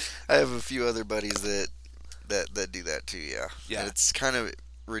 I have a few other buddies that do that too. Yeah. Yeah. And it's kind of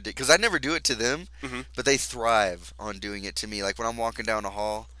ridiculous, because I never do it to them, but they thrive on doing it to me. Like when I'm walking down a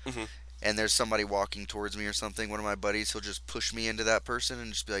hall and there's somebody walking towards me or something, one of my buddies, he'll just push me into that person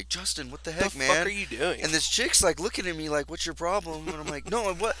and just be like, Justin, what the heck, man? What the fuck are you doing? And this chick's like looking at me like, what's your problem? And I'm like,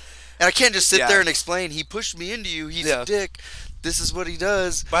 no, what? And I can't just sit there and explain, he pushed me into you, he's a dick, this is what he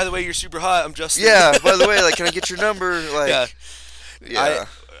does. By the way, you're super hot, I'm Justin. Yeah, by the way, like, can I get your number? Like, yeah.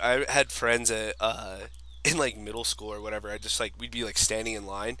 I had friends at in like middle school or whatever. I just like, we'd be like standing in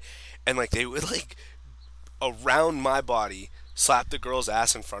line, and like they would like around my body slap the girl's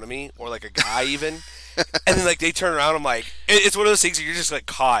ass in front of me, or like a guy even, and then like they turn around. I'm like, it's one of those things where you're just like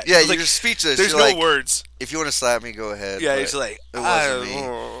caught. Yeah, you're like, just speechless. There's you're no like, words. If you want to slap me, go ahead. Yeah, it's like, it wasn't me.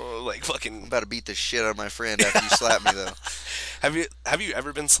 Like fucking. I'm about to beat the shit out of my friend after you slap me though. Have you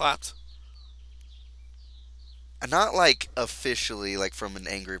ever been slapped? Not like officially, like from an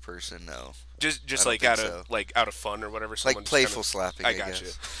angry person, no. Just like out of fun or whatever. Like playful slapping. I got guess.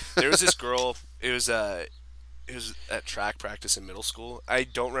 you. There was this girl. It was at track practice in middle school. I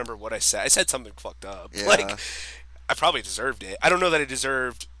don't remember what I said. I said something fucked up. Yeah. Like I probably deserved it. I don't know that I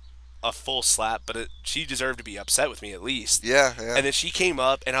deserved a full slap, but she deserved to be upset with me at least. Yeah. And then she came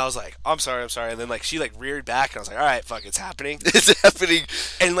up, and I was like, I'm sorry. And then like she like reared back, and I was like, all right, fuck, it's happening. It's happening.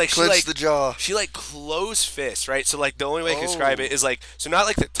 And like Clench she like the jaw. She like closed fist, right? So like the only way I can describe it is like, so not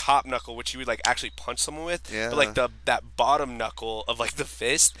like the top knuckle, which you would like actually punch someone with, but like that bottom knuckle of like the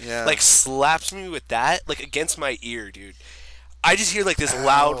fist, like slaps me with that like against my ear, dude. I just hear like this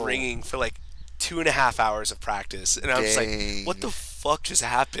loud ringing for like 2.5 hours of practice, and I'm just like, what the fuck just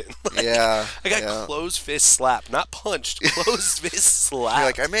happened? Like, I got closed fist slap, not punched, closed fist slap. You're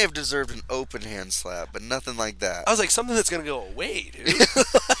like, I may have deserved an open hand slap, but nothing like that. I was like, something that's gonna go away, dude.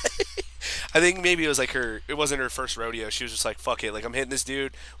 I think maybe it was like it wasn't her first rodeo. She was just like, fuck it, like I'm hitting this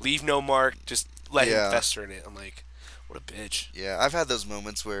dude, leave no mark, just let him fester in it. I'm like, what a bitch. Yeah, I've had those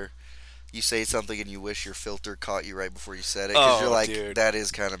moments where you say something and you wish your filter caught you right before you said it, because you're like, dude, that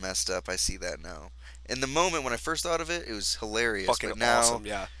is kind of messed up. I see that now. In the moment when I first thought of it, it was hilarious. Fucking but now awesome,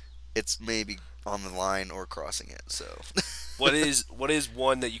 yeah. It's maybe on the line or crossing it. So, what is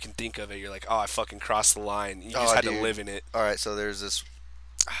one that you can think of it? You're like, oh, I fucking crossed the line. You just had to live in it. All right, so there's this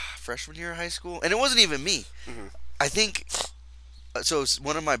freshman year of high school, and it wasn't even me. I think so.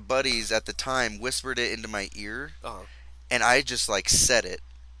 One of my buddies at the time whispered it into my ear, Uh-huh. and I just like said it,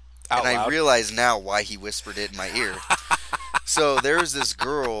 Out and I loud? realize now why he whispered it in my ear. So there was this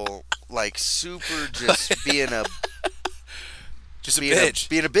girl, like super just being a Just a being bitch.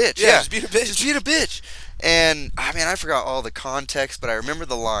 being a bitch. Yeah, Yeah, just being a bitch. Just being a bitch. And I mean, I forgot all the context, but I remember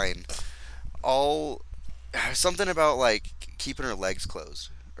the line. Something about like keeping her legs closed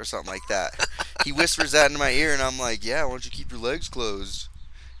or something like that. He whispers that into my ear, and I'm like, "Yeah, why don't you keep your legs closed?"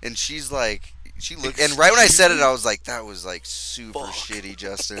 And she's like, she looked, and right when I said it, I was like, "That was like super Fuck. shitty,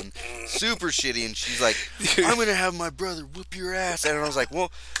 Justin, super shitty." And she's like, "I'm gonna have my brother whoop your ass," and I was like,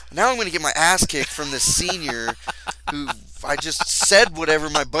 "Well, now I'm gonna get my ass kicked from this senior who I just said whatever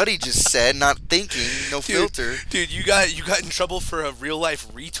my buddy just said, not thinking, no filter." Dude, you got in trouble for a real life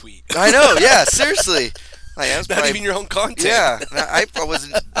retweet. I know, yeah, seriously. Like, that was Not probably, even your own content. yeah, I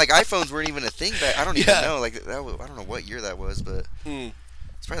wasn't like iPhones weren't even a thing back. I don't even Yeah. know. Like that was, I don't know what year that was, but Mm.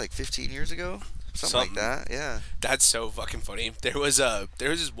 it's probably like 15 years ago, something like that. Yeah. That's so fucking funny. There was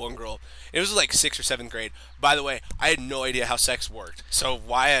this one girl. It was like 6th or 7th grade. By the way, I had no idea how sex worked. So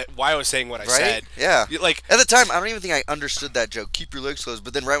why I was saying what I Right? said. Yeah. Like, At the time, I don't even think I understood that joke. Keep your legs closed.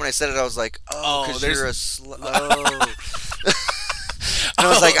 But then right when I said it, I was like, Oh, oh, because there's- you're a oh. And I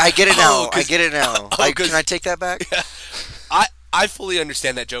was like, I get it now. I get it now. Can I take that back? I fully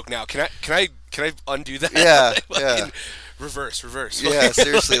understand that joke now. Can I undo that? Yeah, Like, yeah. fucking Reverse. Yeah,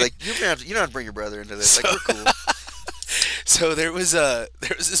 seriously. Like you don't have to bring your brother into this. Like we're cool. So there was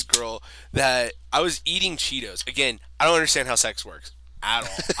this girl that I was eating Cheetos. Again, I don't understand how sex works at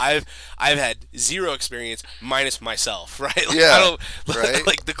all. I've had zero experience minus myself, right? Like, Yeah, I don't, right?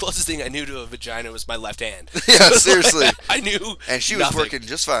 Like the closest thing I knew to a vagina was my left hand. Yeah, Like, seriously. I knew. And she was nothing. working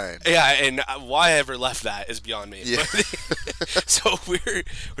just fine. Yeah, and why I ever left that is beyond me. Yeah. But- so we're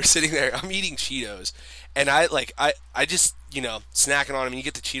sitting there. I'm eating Cheetos, and I just snacking on them. And you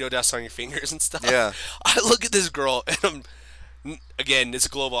get the Cheeto dust on your fingers and stuff. Yeah. I look at this girl, and again, it's a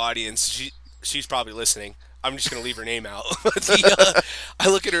global audience. She's probably listening. I'm just gonna leave her name out. I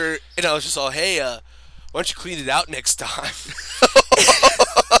look at her, and I was just all, "Hey, why don't you clean it out next time?"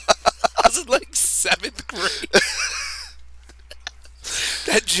 I was in like 7th grade.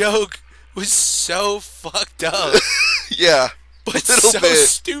 That joke was so fucked up, Yeah. but Little so bit.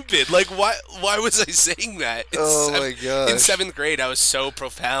 stupid. Like, why was I saying that? Oh my gosh. In 7th grade, I was so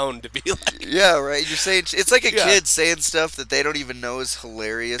profound to be like, Yeah, right. You're saying it's like a Yeah. kid saying stuff that they don't even know is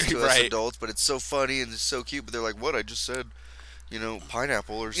hilarious to us Right. adults, but it's so funny and it's so cute. But they're like, "What? I just said,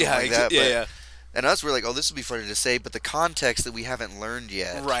 pineapple or something yeah, like that." yeah, But, yeah. And us, we're like, "Oh, this would be funny to say," but the context that we haven't learned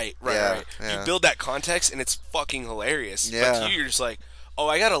yet. Right. Yeah. You build that context, and it's fucking hilarious. Yeah. But you're just like, oh,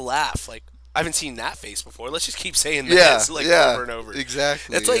 I gotta laugh. Like, I haven't seen that face before. Let's just keep saying Yeah, this, like, yeah, over and over.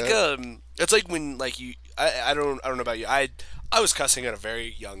 exactly, It's like yeah. it's like when like I don't know about you. I was cussing at a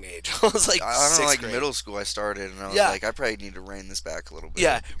very young age. I was like I don't know, 6th like grade. middle school, I started, and I was Yeah. like, I probably need to rein this back a little bit.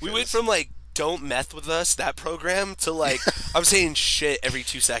 Yeah, we went because- from like "Don't meth with us" that program to like I'm saying shit every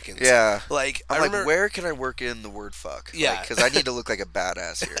 2 seconds. Yeah. like I'm I like, remember. where can I work in the word fuck? Yeah. Because I need to look like a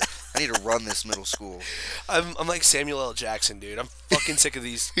badass here. I need to run this middle school. I'm like Samuel L. Jackson, dude. I'm fucking sick of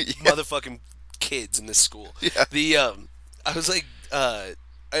these Yeah. motherfucking kids in this school. Yeah. The I was like I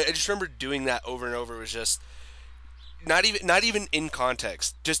just remember doing that over and over. It was just not even in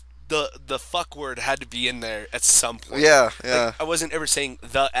context. Just the fuck word had to be in there at some point. Yeah, Like, yeah. I wasn't ever saying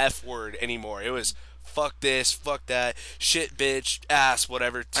the F word anymore. It was fuck this, fuck that, shit, bitch, ass,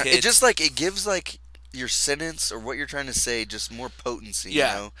 whatever, tits. It just like it gives like your sentence or what you're trying to say just more potency.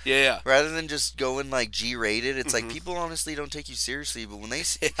 yeah, You know? yeah. Rather than just going like G-rated, it's like people honestly don't take you seriously. But when they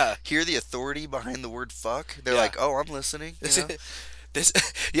Yeah. hear the authority behind the word "fuck," they're Yeah. like, "Oh, I'm listening." You know? This,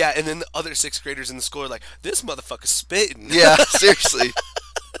 yeah, and then the other 6th graders in the school are like, "This motherfucker's spitting." Yeah, seriously.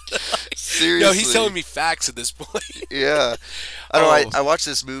 Seriously. No, he's telling me facts at this point. Yeah, I don't know. Oh. I watched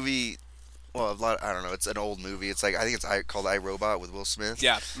this movie. Well, I don't know. It's an old movie. It's like I think it's called iRobot with Will Smith.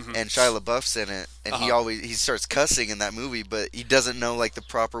 Yeah. And Shia LaBeouf's in it, and he starts cussing in that movie, but he doesn't know like the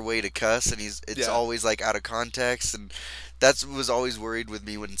proper way to cuss, and it's Yeah. always like out of context, and that was always worried with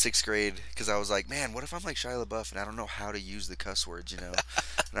me when in 6th grade, because I was like, man, what if I'm like Shia LaBeouf and I don't know how to use the cuss words, and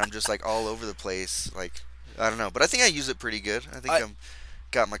I'm just like all over the place, like I don't know, but I think I use it pretty good. I think I'm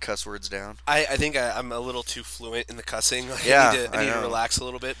got my cuss words down. I think I'm a little too fluent in the cussing. Like, Yeah, I need to know. relax a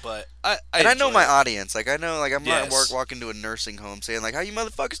little bit, but I know enjoy my it. audience. Like I know, like I'm not Yes. walking to a nursing home saying like, "How you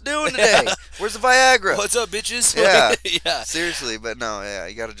motherfuckers doing today? Where's the Viagra?" What's up, bitches? Yeah. Yeah. Seriously, but no, yeah,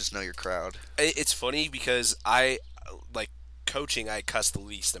 you got to just know your crowd. It's funny because I like coaching. I cuss the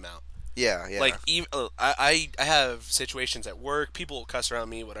least amount. Yeah, yeah. Like even I have situations at work. People will cuss around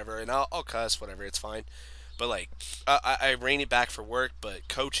me, whatever, and I'll cuss, whatever. It's fine. But like, I rein it back for work. But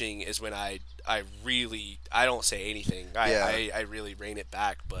coaching is when I really I don't say anything. I really rein it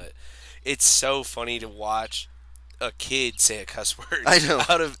back. But it's so funny to watch a kid say a cuss word. I know.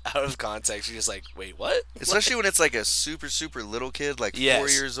 out of context. You're just like, wait, what? Especially when it's like a super, super little kid, like 4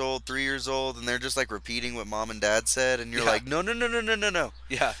 Yes. years old, 3 years old, and they're just like repeating what mom and dad said, and you're Yeah. like, no,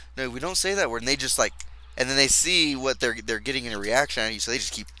 Yeah. no, we don't say that word, and they just like, and then they see what they're getting in a reaction at you, so they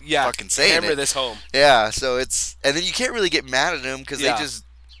just keep Yeah. fucking saying Hammer it. this home. Yeah, so it's, and then you can't really get mad at them because Yeah.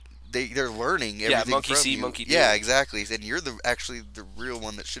 they're learning everything monkey from see, you. monkey do. Yeah, exactly, and you're actually the real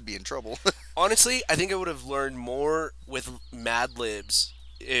one that should be in trouble. Honestly, I think I would have learned more with Mad Libs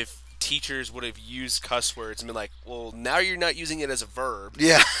if teachers would have used cuss words and been like, well, now you're not using it as a verb.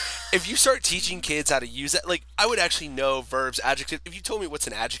 Yeah. If you start teaching kids how to use that, like, I would actually know verbs, adjectives. If you told me what's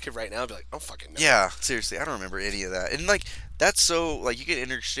an adjective right now, I'd be like, I don't fucking know. Yeah, seriously, I don't remember any of that. And like that's so like you can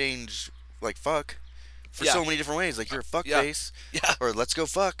interchange like fuck for Yeah. so many different ways. Like you're a fuck Yeah. face, Yeah. or let's go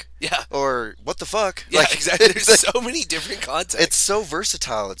fuck, Yeah. or what the fuck. Yeah, like, exactly. There's It's, so many different contexts. it's so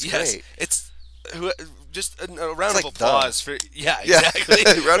versatile. It's yes, great. it's just a round It's of like duh. applause for Yeah. exactly.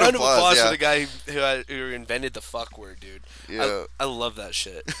 Round of of applause applause, for the guy who invented the fuck word, dude. Yeah. I love that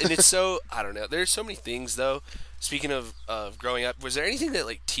shit, and it's so I don't know. There's so many things though. Speaking of growing up, was there anything that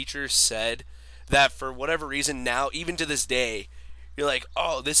like teachers said that for whatever reason now, even to this day, you're like,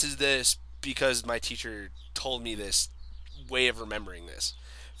 oh, this is this because my teacher told me this way of remembering this.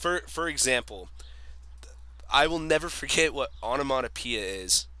 For example, I will never forget what onomatopoeia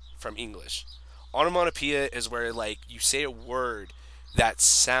is from English. Onomatopoeia is where like you say a word that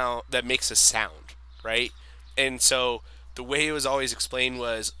makes a sound, right? And so the way it was always explained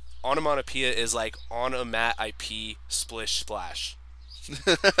was onomatopoeia is like onomat IP splish splash.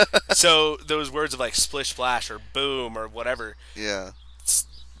 So those words of like splish splash or boom or whatever, Yeah.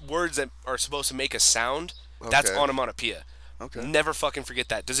 words that are supposed to make a sound, that's Okay. onomatopoeia. Okay. Never fucking forget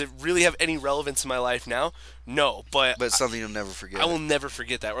that. Does it really have any relevance in my life now? No, but But it's something you'll never forget. I will never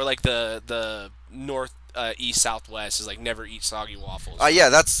forget that. Or like the north, east, southwest is like never eat soggy waffles. Yeah,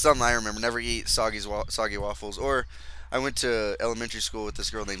 that's something I remember. Never eat soggy waffles. Or I went to elementary school with this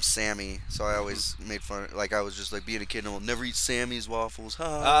girl named Sammy, so I always made fun. Like I was just like being a kid and I'll never eat Sammy's waffles.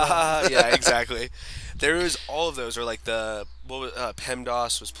 Yeah, exactly. There was all of those, or like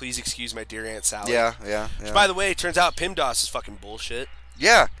PEMDAS was please excuse my dear Aunt Sally. Yeah. Which, by the way, it turns out PEMDAS is fucking bullshit.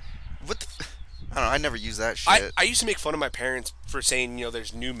 Yeah. What the... I don't know. I never use that shit. I used to make fun of my parents for saying,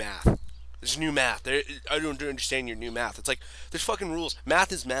 there's new math. There's new math. I don't understand your new math. It's like, there's fucking rules.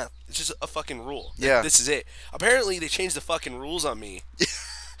 Math is math. It's just a fucking rule. Yeah. This is it. Apparently, they changed the fucking rules on me.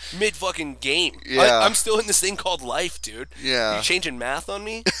 Mid fucking game. Yeah. I'm still in this thing called life, dude. Yeah. You changing math on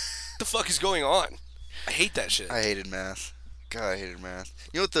me? What the fuck is going on? I hate that shit. I hated math. God, I hated math.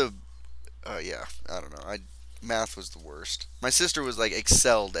 You know what the... yeah, I don't know. Math was the worst. My sister was like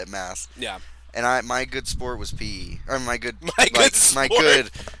excelled at math. Yeah. And my good sport was PE. Or my good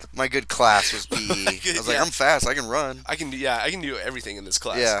class was PE. I was like, yeah. I'm fast. I can run. I can do everything in this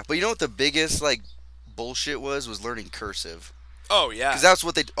class. Yeah, but you know what the biggest like bullshit was learning cursive. Oh yeah. Because that's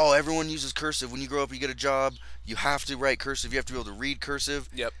what everyone uses cursive. When you grow up, you get a job, you have to write cursive. You have to be able to read cursive.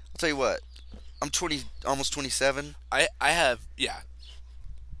 Yep. I'll tell you what. I'm almost 27. I have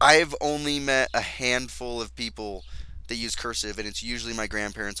I've only met a handful of people that use cursive, and it's usually my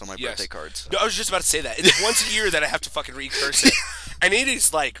grandparents on my birthday cards. No, I was just about to say that. It's once a year that I have to fucking read cursive. And it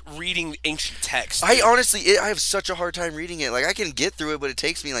is like reading ancient text. I honestly, I have such a hard time reading it. Like, I can get through it, but it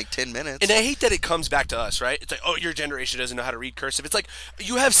takes me like 10 minutes. And I hate that it comes back to us, right? It's like, oh, your generation doesn't know how to read cursive. It's like,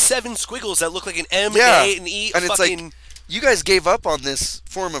 you have 7 squiggles that look like an M, Yeah. an A, an E, And it's fucking... like, you guys gave up on this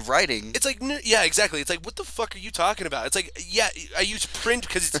form of writing. It's like, yeah, exactly. It's like, what the fuck are you talking about? It's like, yeah, I use print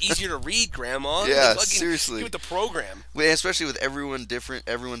because it's easier to read, Grandma. Yeah, Like, fucking seriously. get with the program. Especially with everyone's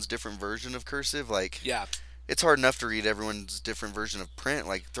different version of cursive. Like, Yeah. it's hard enough to read everyone's different version of print.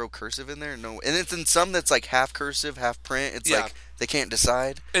 Like, throw cursive in there? No. And it's in some that's like half cursive, half print. It's Yeah. like, they can't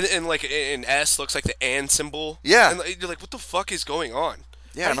decide. And like an S looks like the and symbol. Yeah. And you're like, what the fuck is going on?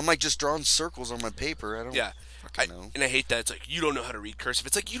 Yeah, and I'm like just drawing circles on my paper. I don't Yeah. fucking know. And I hate that. It's like, you don't know how to read cursive.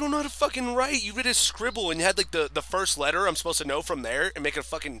 It's like, you don't know how to fucking write. You read a scribble and you had like the first letter I'm supposed to know from there and make a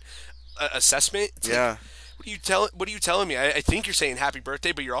fucking assessment. It's Yeah. like, what are you telling me? I think you're saying happy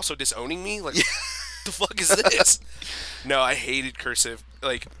birthday, but you're also disowning me? Like, what the fuck is this? No, I hated cursive.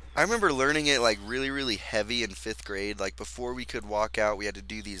 Like, I remember learning it like really, really heavy in 5th grade. Like before we could walk out, we had to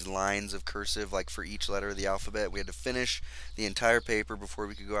do these lines of cursive, like for each letter of the alphabet. We had to finish the entire paper before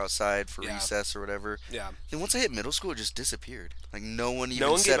we could go outside for Yeah. recess or whatever. Yeah. Then once I hit middle school, it just disappeared. Like no one even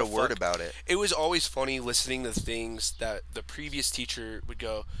No one said gave a a word fuck. about it. It was always funny listening to things that the previous teacher would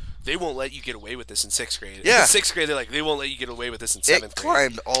go, they won't let you get away with this in 6th grade. Yeah. In 6th grade, they're like, they won't let you get away with this in 7th It grade.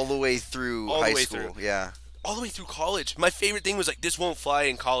 climbed all the way through All the high way school. through. Yeah. All the way through college. My favorite thing was like, this won't fly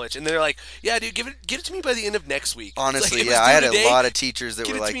in college. And they're like, yeah, dude, give it to me by the end of next week. It's like, Honestly, if it's yeah, due I had today, a lot of teachers that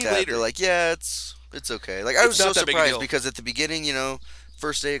give were it to like me that. later. They're like, yeah, it's okay. Like I It's was so not that big a surprised deal. because at the beginning,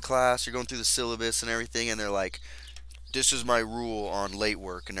 first day of class, you're going through the syllabus and everything, and they're like, this is my rule on late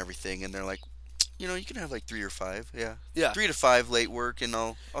work and everything, and they're like, you can have like 3 or 5, yeah, Yeah. 3 to 5 late work, and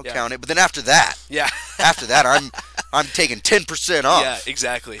I'll Yeah. count it. But then after that, Yeah. I'm taking 10% off. Yeah,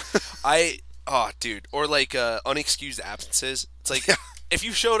 exactly. Dude. Or like unexcused absences. It's like, if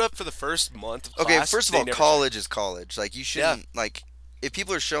you showed up for the first month of Okay, class, first of they all, never college is college. Like you shouldn't like. If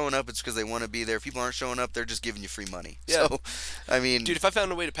people are showing up, it's because they want to be there. If people aren't showing up, they're just giving you free money. Yeah. So, I mean, Dude, if I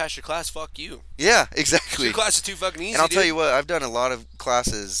found a way to pass your class, fuck you. yeah, exactly. Your class is too fucking easy, And I'll tell dude. you what, I've done a lot of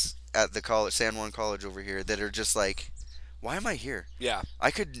classes at the college, San Juan College over here, that are just like, why am I here? Yeah. I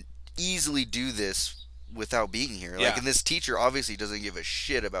could easily do this without being here. Like, Yeah. and this teacher obviously doesn't give a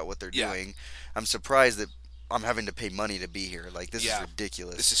shit about what they're Yeah. doing. I'm surprised that I'm having to pay money to be here. Like, this Yeah. is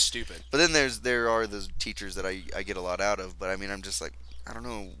ridiculous. This is stupid. But then there are those teachers that I get a lot out of. But I mean, I'm just like, I don't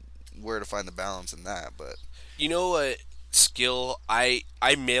know where to find the balance in that. But You know what skill I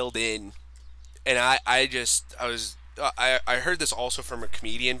mailed in, and I heard this also from a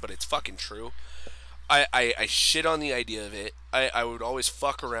comedian, but it's fucking true. I shit on the idea of it. I would always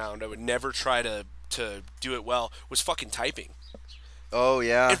fuck around. I would never try to do it well. Was fucking typing. oh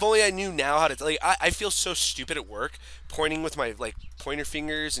yeah, If only I knew now how to. Like, I feel so stupid at work, pointing with my like pointer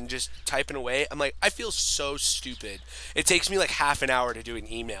fingers and just typing away. I'm like, I feel so stupid. It takes me like half an hour to do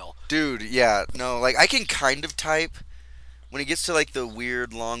an email. dude, yeah, no, like I can kind of type. When it gets to like the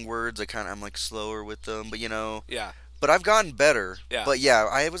weird long words, I'm like slower with them. But Yeah. but I've gotten better. Yeah. But yeah,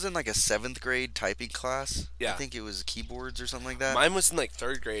 I was in like a 7th grade typing class. Yeah. I think it was keyboards or something like that. Mine was in like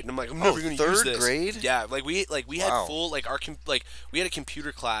 3rd grade, and I'm like, I'm never gonna use third this. grade? Yeah, like we Wow. had full like we had a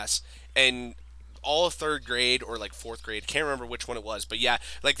computer class, and all of 3rd grade or like 4th grade, can't remember which one it was, but yeah,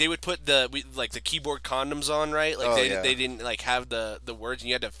 like they would put the keyboard condoms on, right? Like Oh, they yeah. they didn't like have the words, and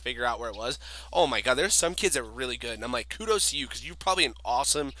you had to figure out where it was. Oh my god, there's some kids that were really good, and I'm like, kudos to you, because you're probably an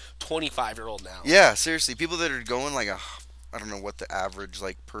awesome 25-year-old now. Yeah, seriously, people that are going like I don't know what the average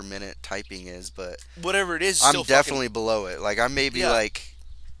like per minute typing is, but Whatever it is, I'm still definitely below it. Like I'm maybe Yeah. like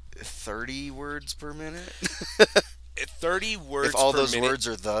 30 words per minute. 30 words if all per those minute. words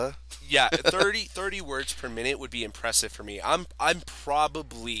are the. Yeah, 30 words per minute would be impressive for me. I'm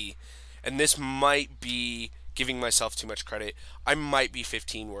probably, and this might be giving myself too much credit, I might be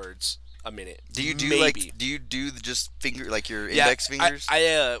 15 words a minute. Do you do maybe. do you do just finger like your Yeah, index fingers?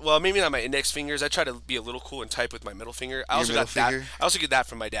 well, maybe not my index fingers. I try to be a little cool and type with my middle finger. I Your also middle got that. finger? I also get that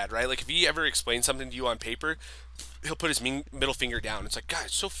from my dad, right? Like if he ever explains something to you on paper, he'll put his middle finger down. It's like, God,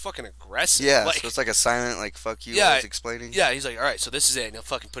 it's so fucking aggressive. Yeah, like, so it's like a silent like fuck you Yeah, while it's explaining. yeah, he's like, all right, so this is it, and he'll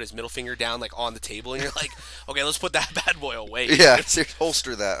fucking put his middle finger down like on the table, and you're like, okay, let's put that bad boy away. Yeah,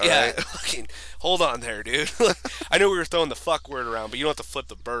 holster that, Yeah, alright? fucking hold on there, dude. I know we were throwing the fuck word around, but you don't have to flip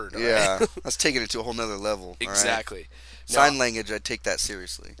the bird. all Yeah, right? that's taking it to a whole nother level. alright? Exactly. No, Sign language, I take that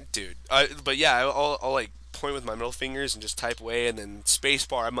seriously. dude. But yeah, I'll like point with my middle fingers and just type away, and then space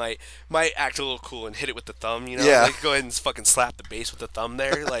bar, I might act a little cool and hit it with the thumb, Yeah. like go ahead and fucking slap the base with the thumb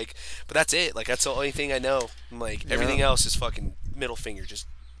there, like. But that's it. Like that's the only thing I know. Like everything Yeah. else is fucking middle finger, just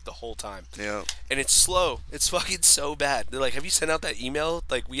the whole time. Yeah. And it's slow. It's fucking so bad. They're like, have you sent out that email?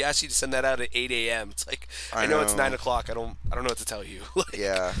 Like, we asked you to send that out at 8 a.m. It's like, I know it's know. 9 o'clock. I don't know what to tell you. Like,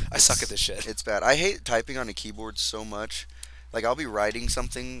 Yeah. I suck at this shit. It's bad. I hate typing on a keyboard so much. Like I'll be writing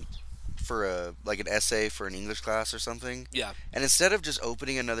something for an essay for an English class or something. Yeah. And instead of just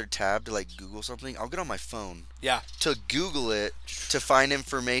opening another tab to like Google something, I'll get on my phone Yeah. to Google it to find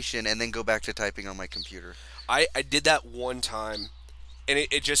information and then go back to typing on my computer. I did that one time, and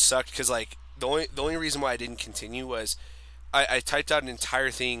it just sucked because, like, the only reason why I didn't continue was I typed out an entire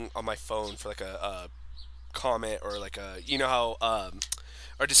thing on my phone for, like, a comment or, like, how,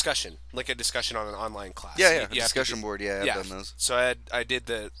 or discussion, like a discussion on an online class. Yeah, You yeah. have to Discussion do- board, yeah, I've done those. So I did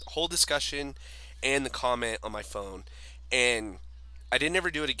the whole discussion and the comment on my phone, and I didn't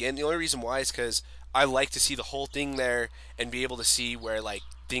ever do it again. The only reason why is because I like to see the whole thing there and be able to see where like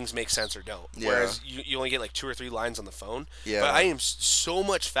things make sense or don't. Yeah. Whereas you only get like 2 or 3 lines on the phone. Yeah. But I am so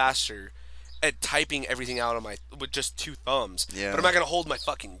much faster at typing everything out on with just 2 thumbs. Yeah. But I'm not gonna hold my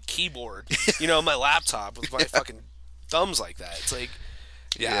fucking keyboard, my laptop with my fucking thumbs like that. It's like,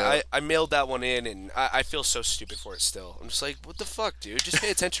 I mailed that one in, and I feel so stupid for it still. I'm just like, what the fuck, dude? Just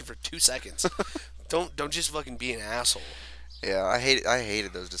pay attention for 2 seconds. Don't just fucking be an asshole. Yeah, I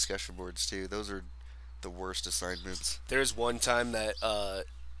hated those discussion boards too. Those are the worst assignments. There's one time that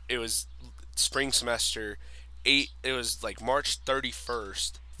it was spring semester 8. It was like March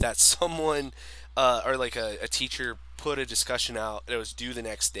 31st that someone or like a teacher put a discussion out that was due the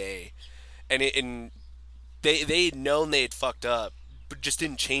next day, and they had known they had fucked up, but just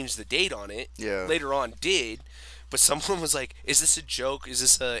didn't change the date on it. Yeah. Later on did. But someone was like, is this a joke? Is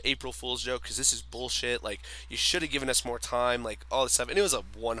this a April Fool's joke? Because this is bullshit. Like, you should have given us more time. Like, all this stuff. And it was a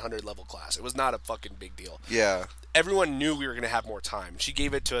 100 level class. It was not a fucking big deal. Yeah. Everyone knew we were going to have more time. She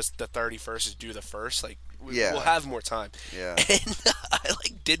gave it to us the 31st to do the first. Like, we'll have more time. Yeah. And I,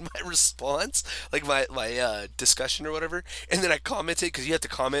 like, did my response, like, my discussion or whatever. And then I commented, because you have to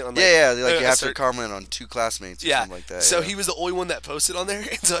comment on, like... Yeah, like, you have to comment on 2 classmates or something like that. So he was the only one that posted on there.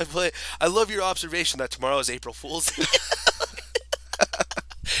 And so I love your observation that tomorrow is April Fool's Day.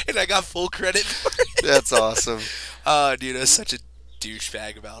 And I got full credit for it. That's awesome. Oh, dude, I was such a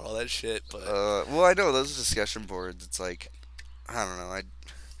douchebag about all that shit. But well, I know those discussion boards. It's like, I don't know. I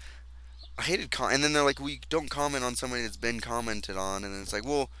hated and then they're like, we don't comment on somebody that's been commented on, and then it's like,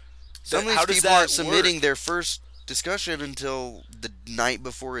 well, some of these people aren't submitting their first discussion until the night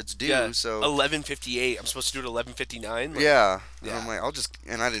before it's due. Yeah, so 11:58. I'm supposed to do it at 11:59. Like, yeah. And I'm like,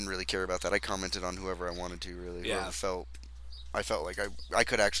 and I didn't really care about that. I commented on whoever I wanted to, really. Yeah. Whoever I felt like I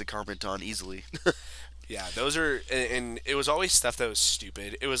could actually comment on easily. Yeah, those are, and it was always stuff that was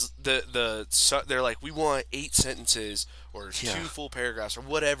stupid. It was they're like, we want 8 sentences or 2 full paragraphs or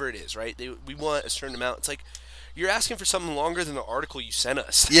whatever it is, right? We want a certain amount. It's like, you're asking for something longer than the article you sent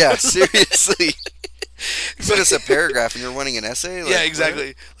us. Yeah, seriously. You sent us a paragraph and you're wanting an essay? Like, yeah, exactly.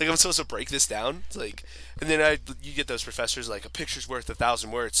 What? Like, I'm supposed to break this down. It's like, and then you get those professors like, a picture's worth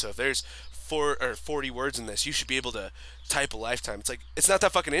 1,000 words. So if there's 40 words in this, you should be able to type a lifetime. It's like, it's not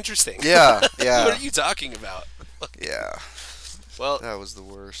that fucking interesting. Yeah, yeah. What are you talking about? Yeah. Well, that was the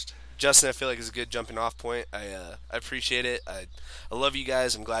worst. Justin, I feel like it's a good jumping off point. I appreciate it. I love you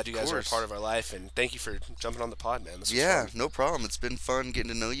guys. I'm glad you guys are a part of our life, and thank you for jumping on the pod, man. This was fun. No problem. It's been fun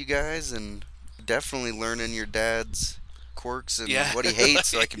getting to know you guys, and definitely learning your dad's quirks and what he hates,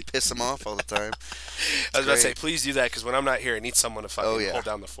 so I can piss him off all the time. I was about to say, please do that, because when I'm not here, I need someone to fucking hold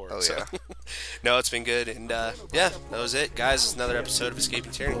down the fort. So. No, it's been good, and that was it, guys. It's another episode of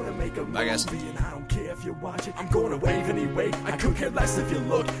Escaping Tyranny. Bye, guys. I don't care if you watch it, I'm gonna wave anyway. I could care less if you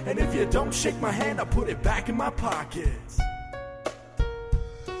look, and if you don't shake my hand, I'll put it back in my pockets.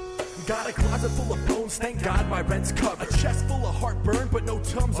 Got a closet full of bones, thank God my rent's covered. A chest full of heartburn, but no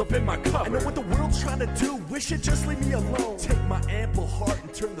Tums up in my cupboard. I know what the world's trying to do, wish it just leave me alone. Take my ample heart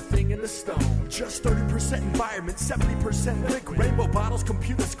and turn the thing into stone. Just 30% environment, 70% liquid. Rainbow bottles,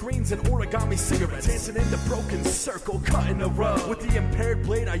 computer screens, and origami cigarettes. Dancing in the broken circle, cutting a rug. With the impaired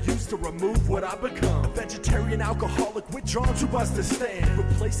blade I use to remove what I become. A vegetarian alcoholic, withdrawn to bust a stand.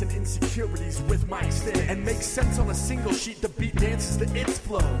 Replacing insecurities with my extent. And make sense on a single sheet, the beat dances to its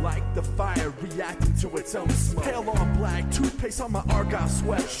flow. Like the fire reacting to its own smoke. Pale on black, toothpaste on my Argyle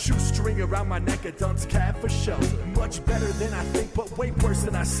sweat. Shoestring around my neck, a dunce cap for shelter. Much better than I think, but way worse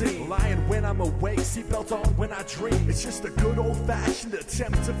than I seem. Lying when I'm awake, seatbelt on when I dream. It's just a good old-fashioned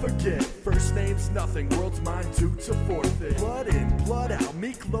attempt to forget. First name's nothing, world's mine due to forfeit. Blood in, blood out,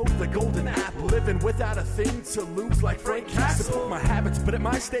 Meatloaf, the golden apple. Living without a thing to lose like Frank Castle. Support my habits, but at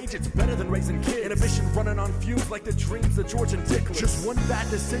my stage it's better than raising kids. Inhibition running on fumes like the dreams of George and Dickless. Just one bad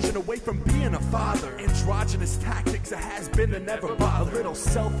decision away from being a father. Androgynous tactics, a has-been and never bother. A little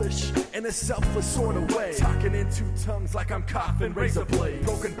selfish in a selfless sort of way. Talking in 2 tongues like I'm coughing razor blades.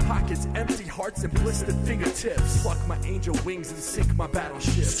 Broken pockets, empty hearts, and blistered fingertips. Pluck my angel wings and sink my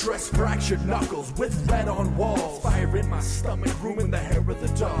battleship. Stress fractured knuckles with red on walls. Fire in my stomach, rooming the hair of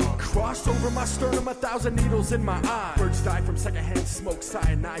the dog. Crossed over my sternum, 1,000 needles in my eye. Birds die from secondhand smoke,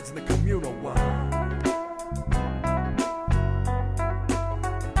 cyanides in the communal wine.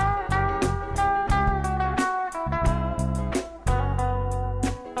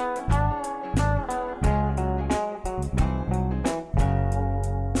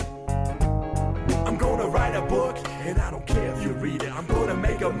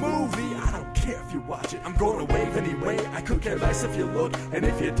 I'm gonna wave anyway, I could care less if you look. And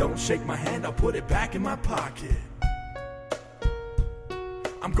if you don't shake my hand, I'll put it back in my pocket.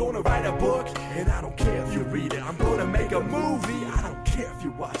 I'm gonna write a book, and I don't care if you read it. I'm gonna make a movie, I don't care if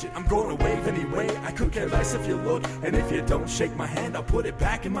you watch it. I'm gonna wave anyway, I could care less if you look. And if you don't shake my hand, I'll put it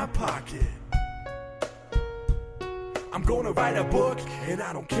back in my pocket. I'm gonna write a book, and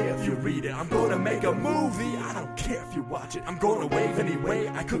I don't care if you read it. I'm gonna make a movie, I don't care if you watch it. I'm gonna wave anyway,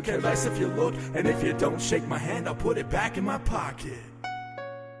 I could care less if you look. And if you don't shake my hand, I'll put it back in my pocket.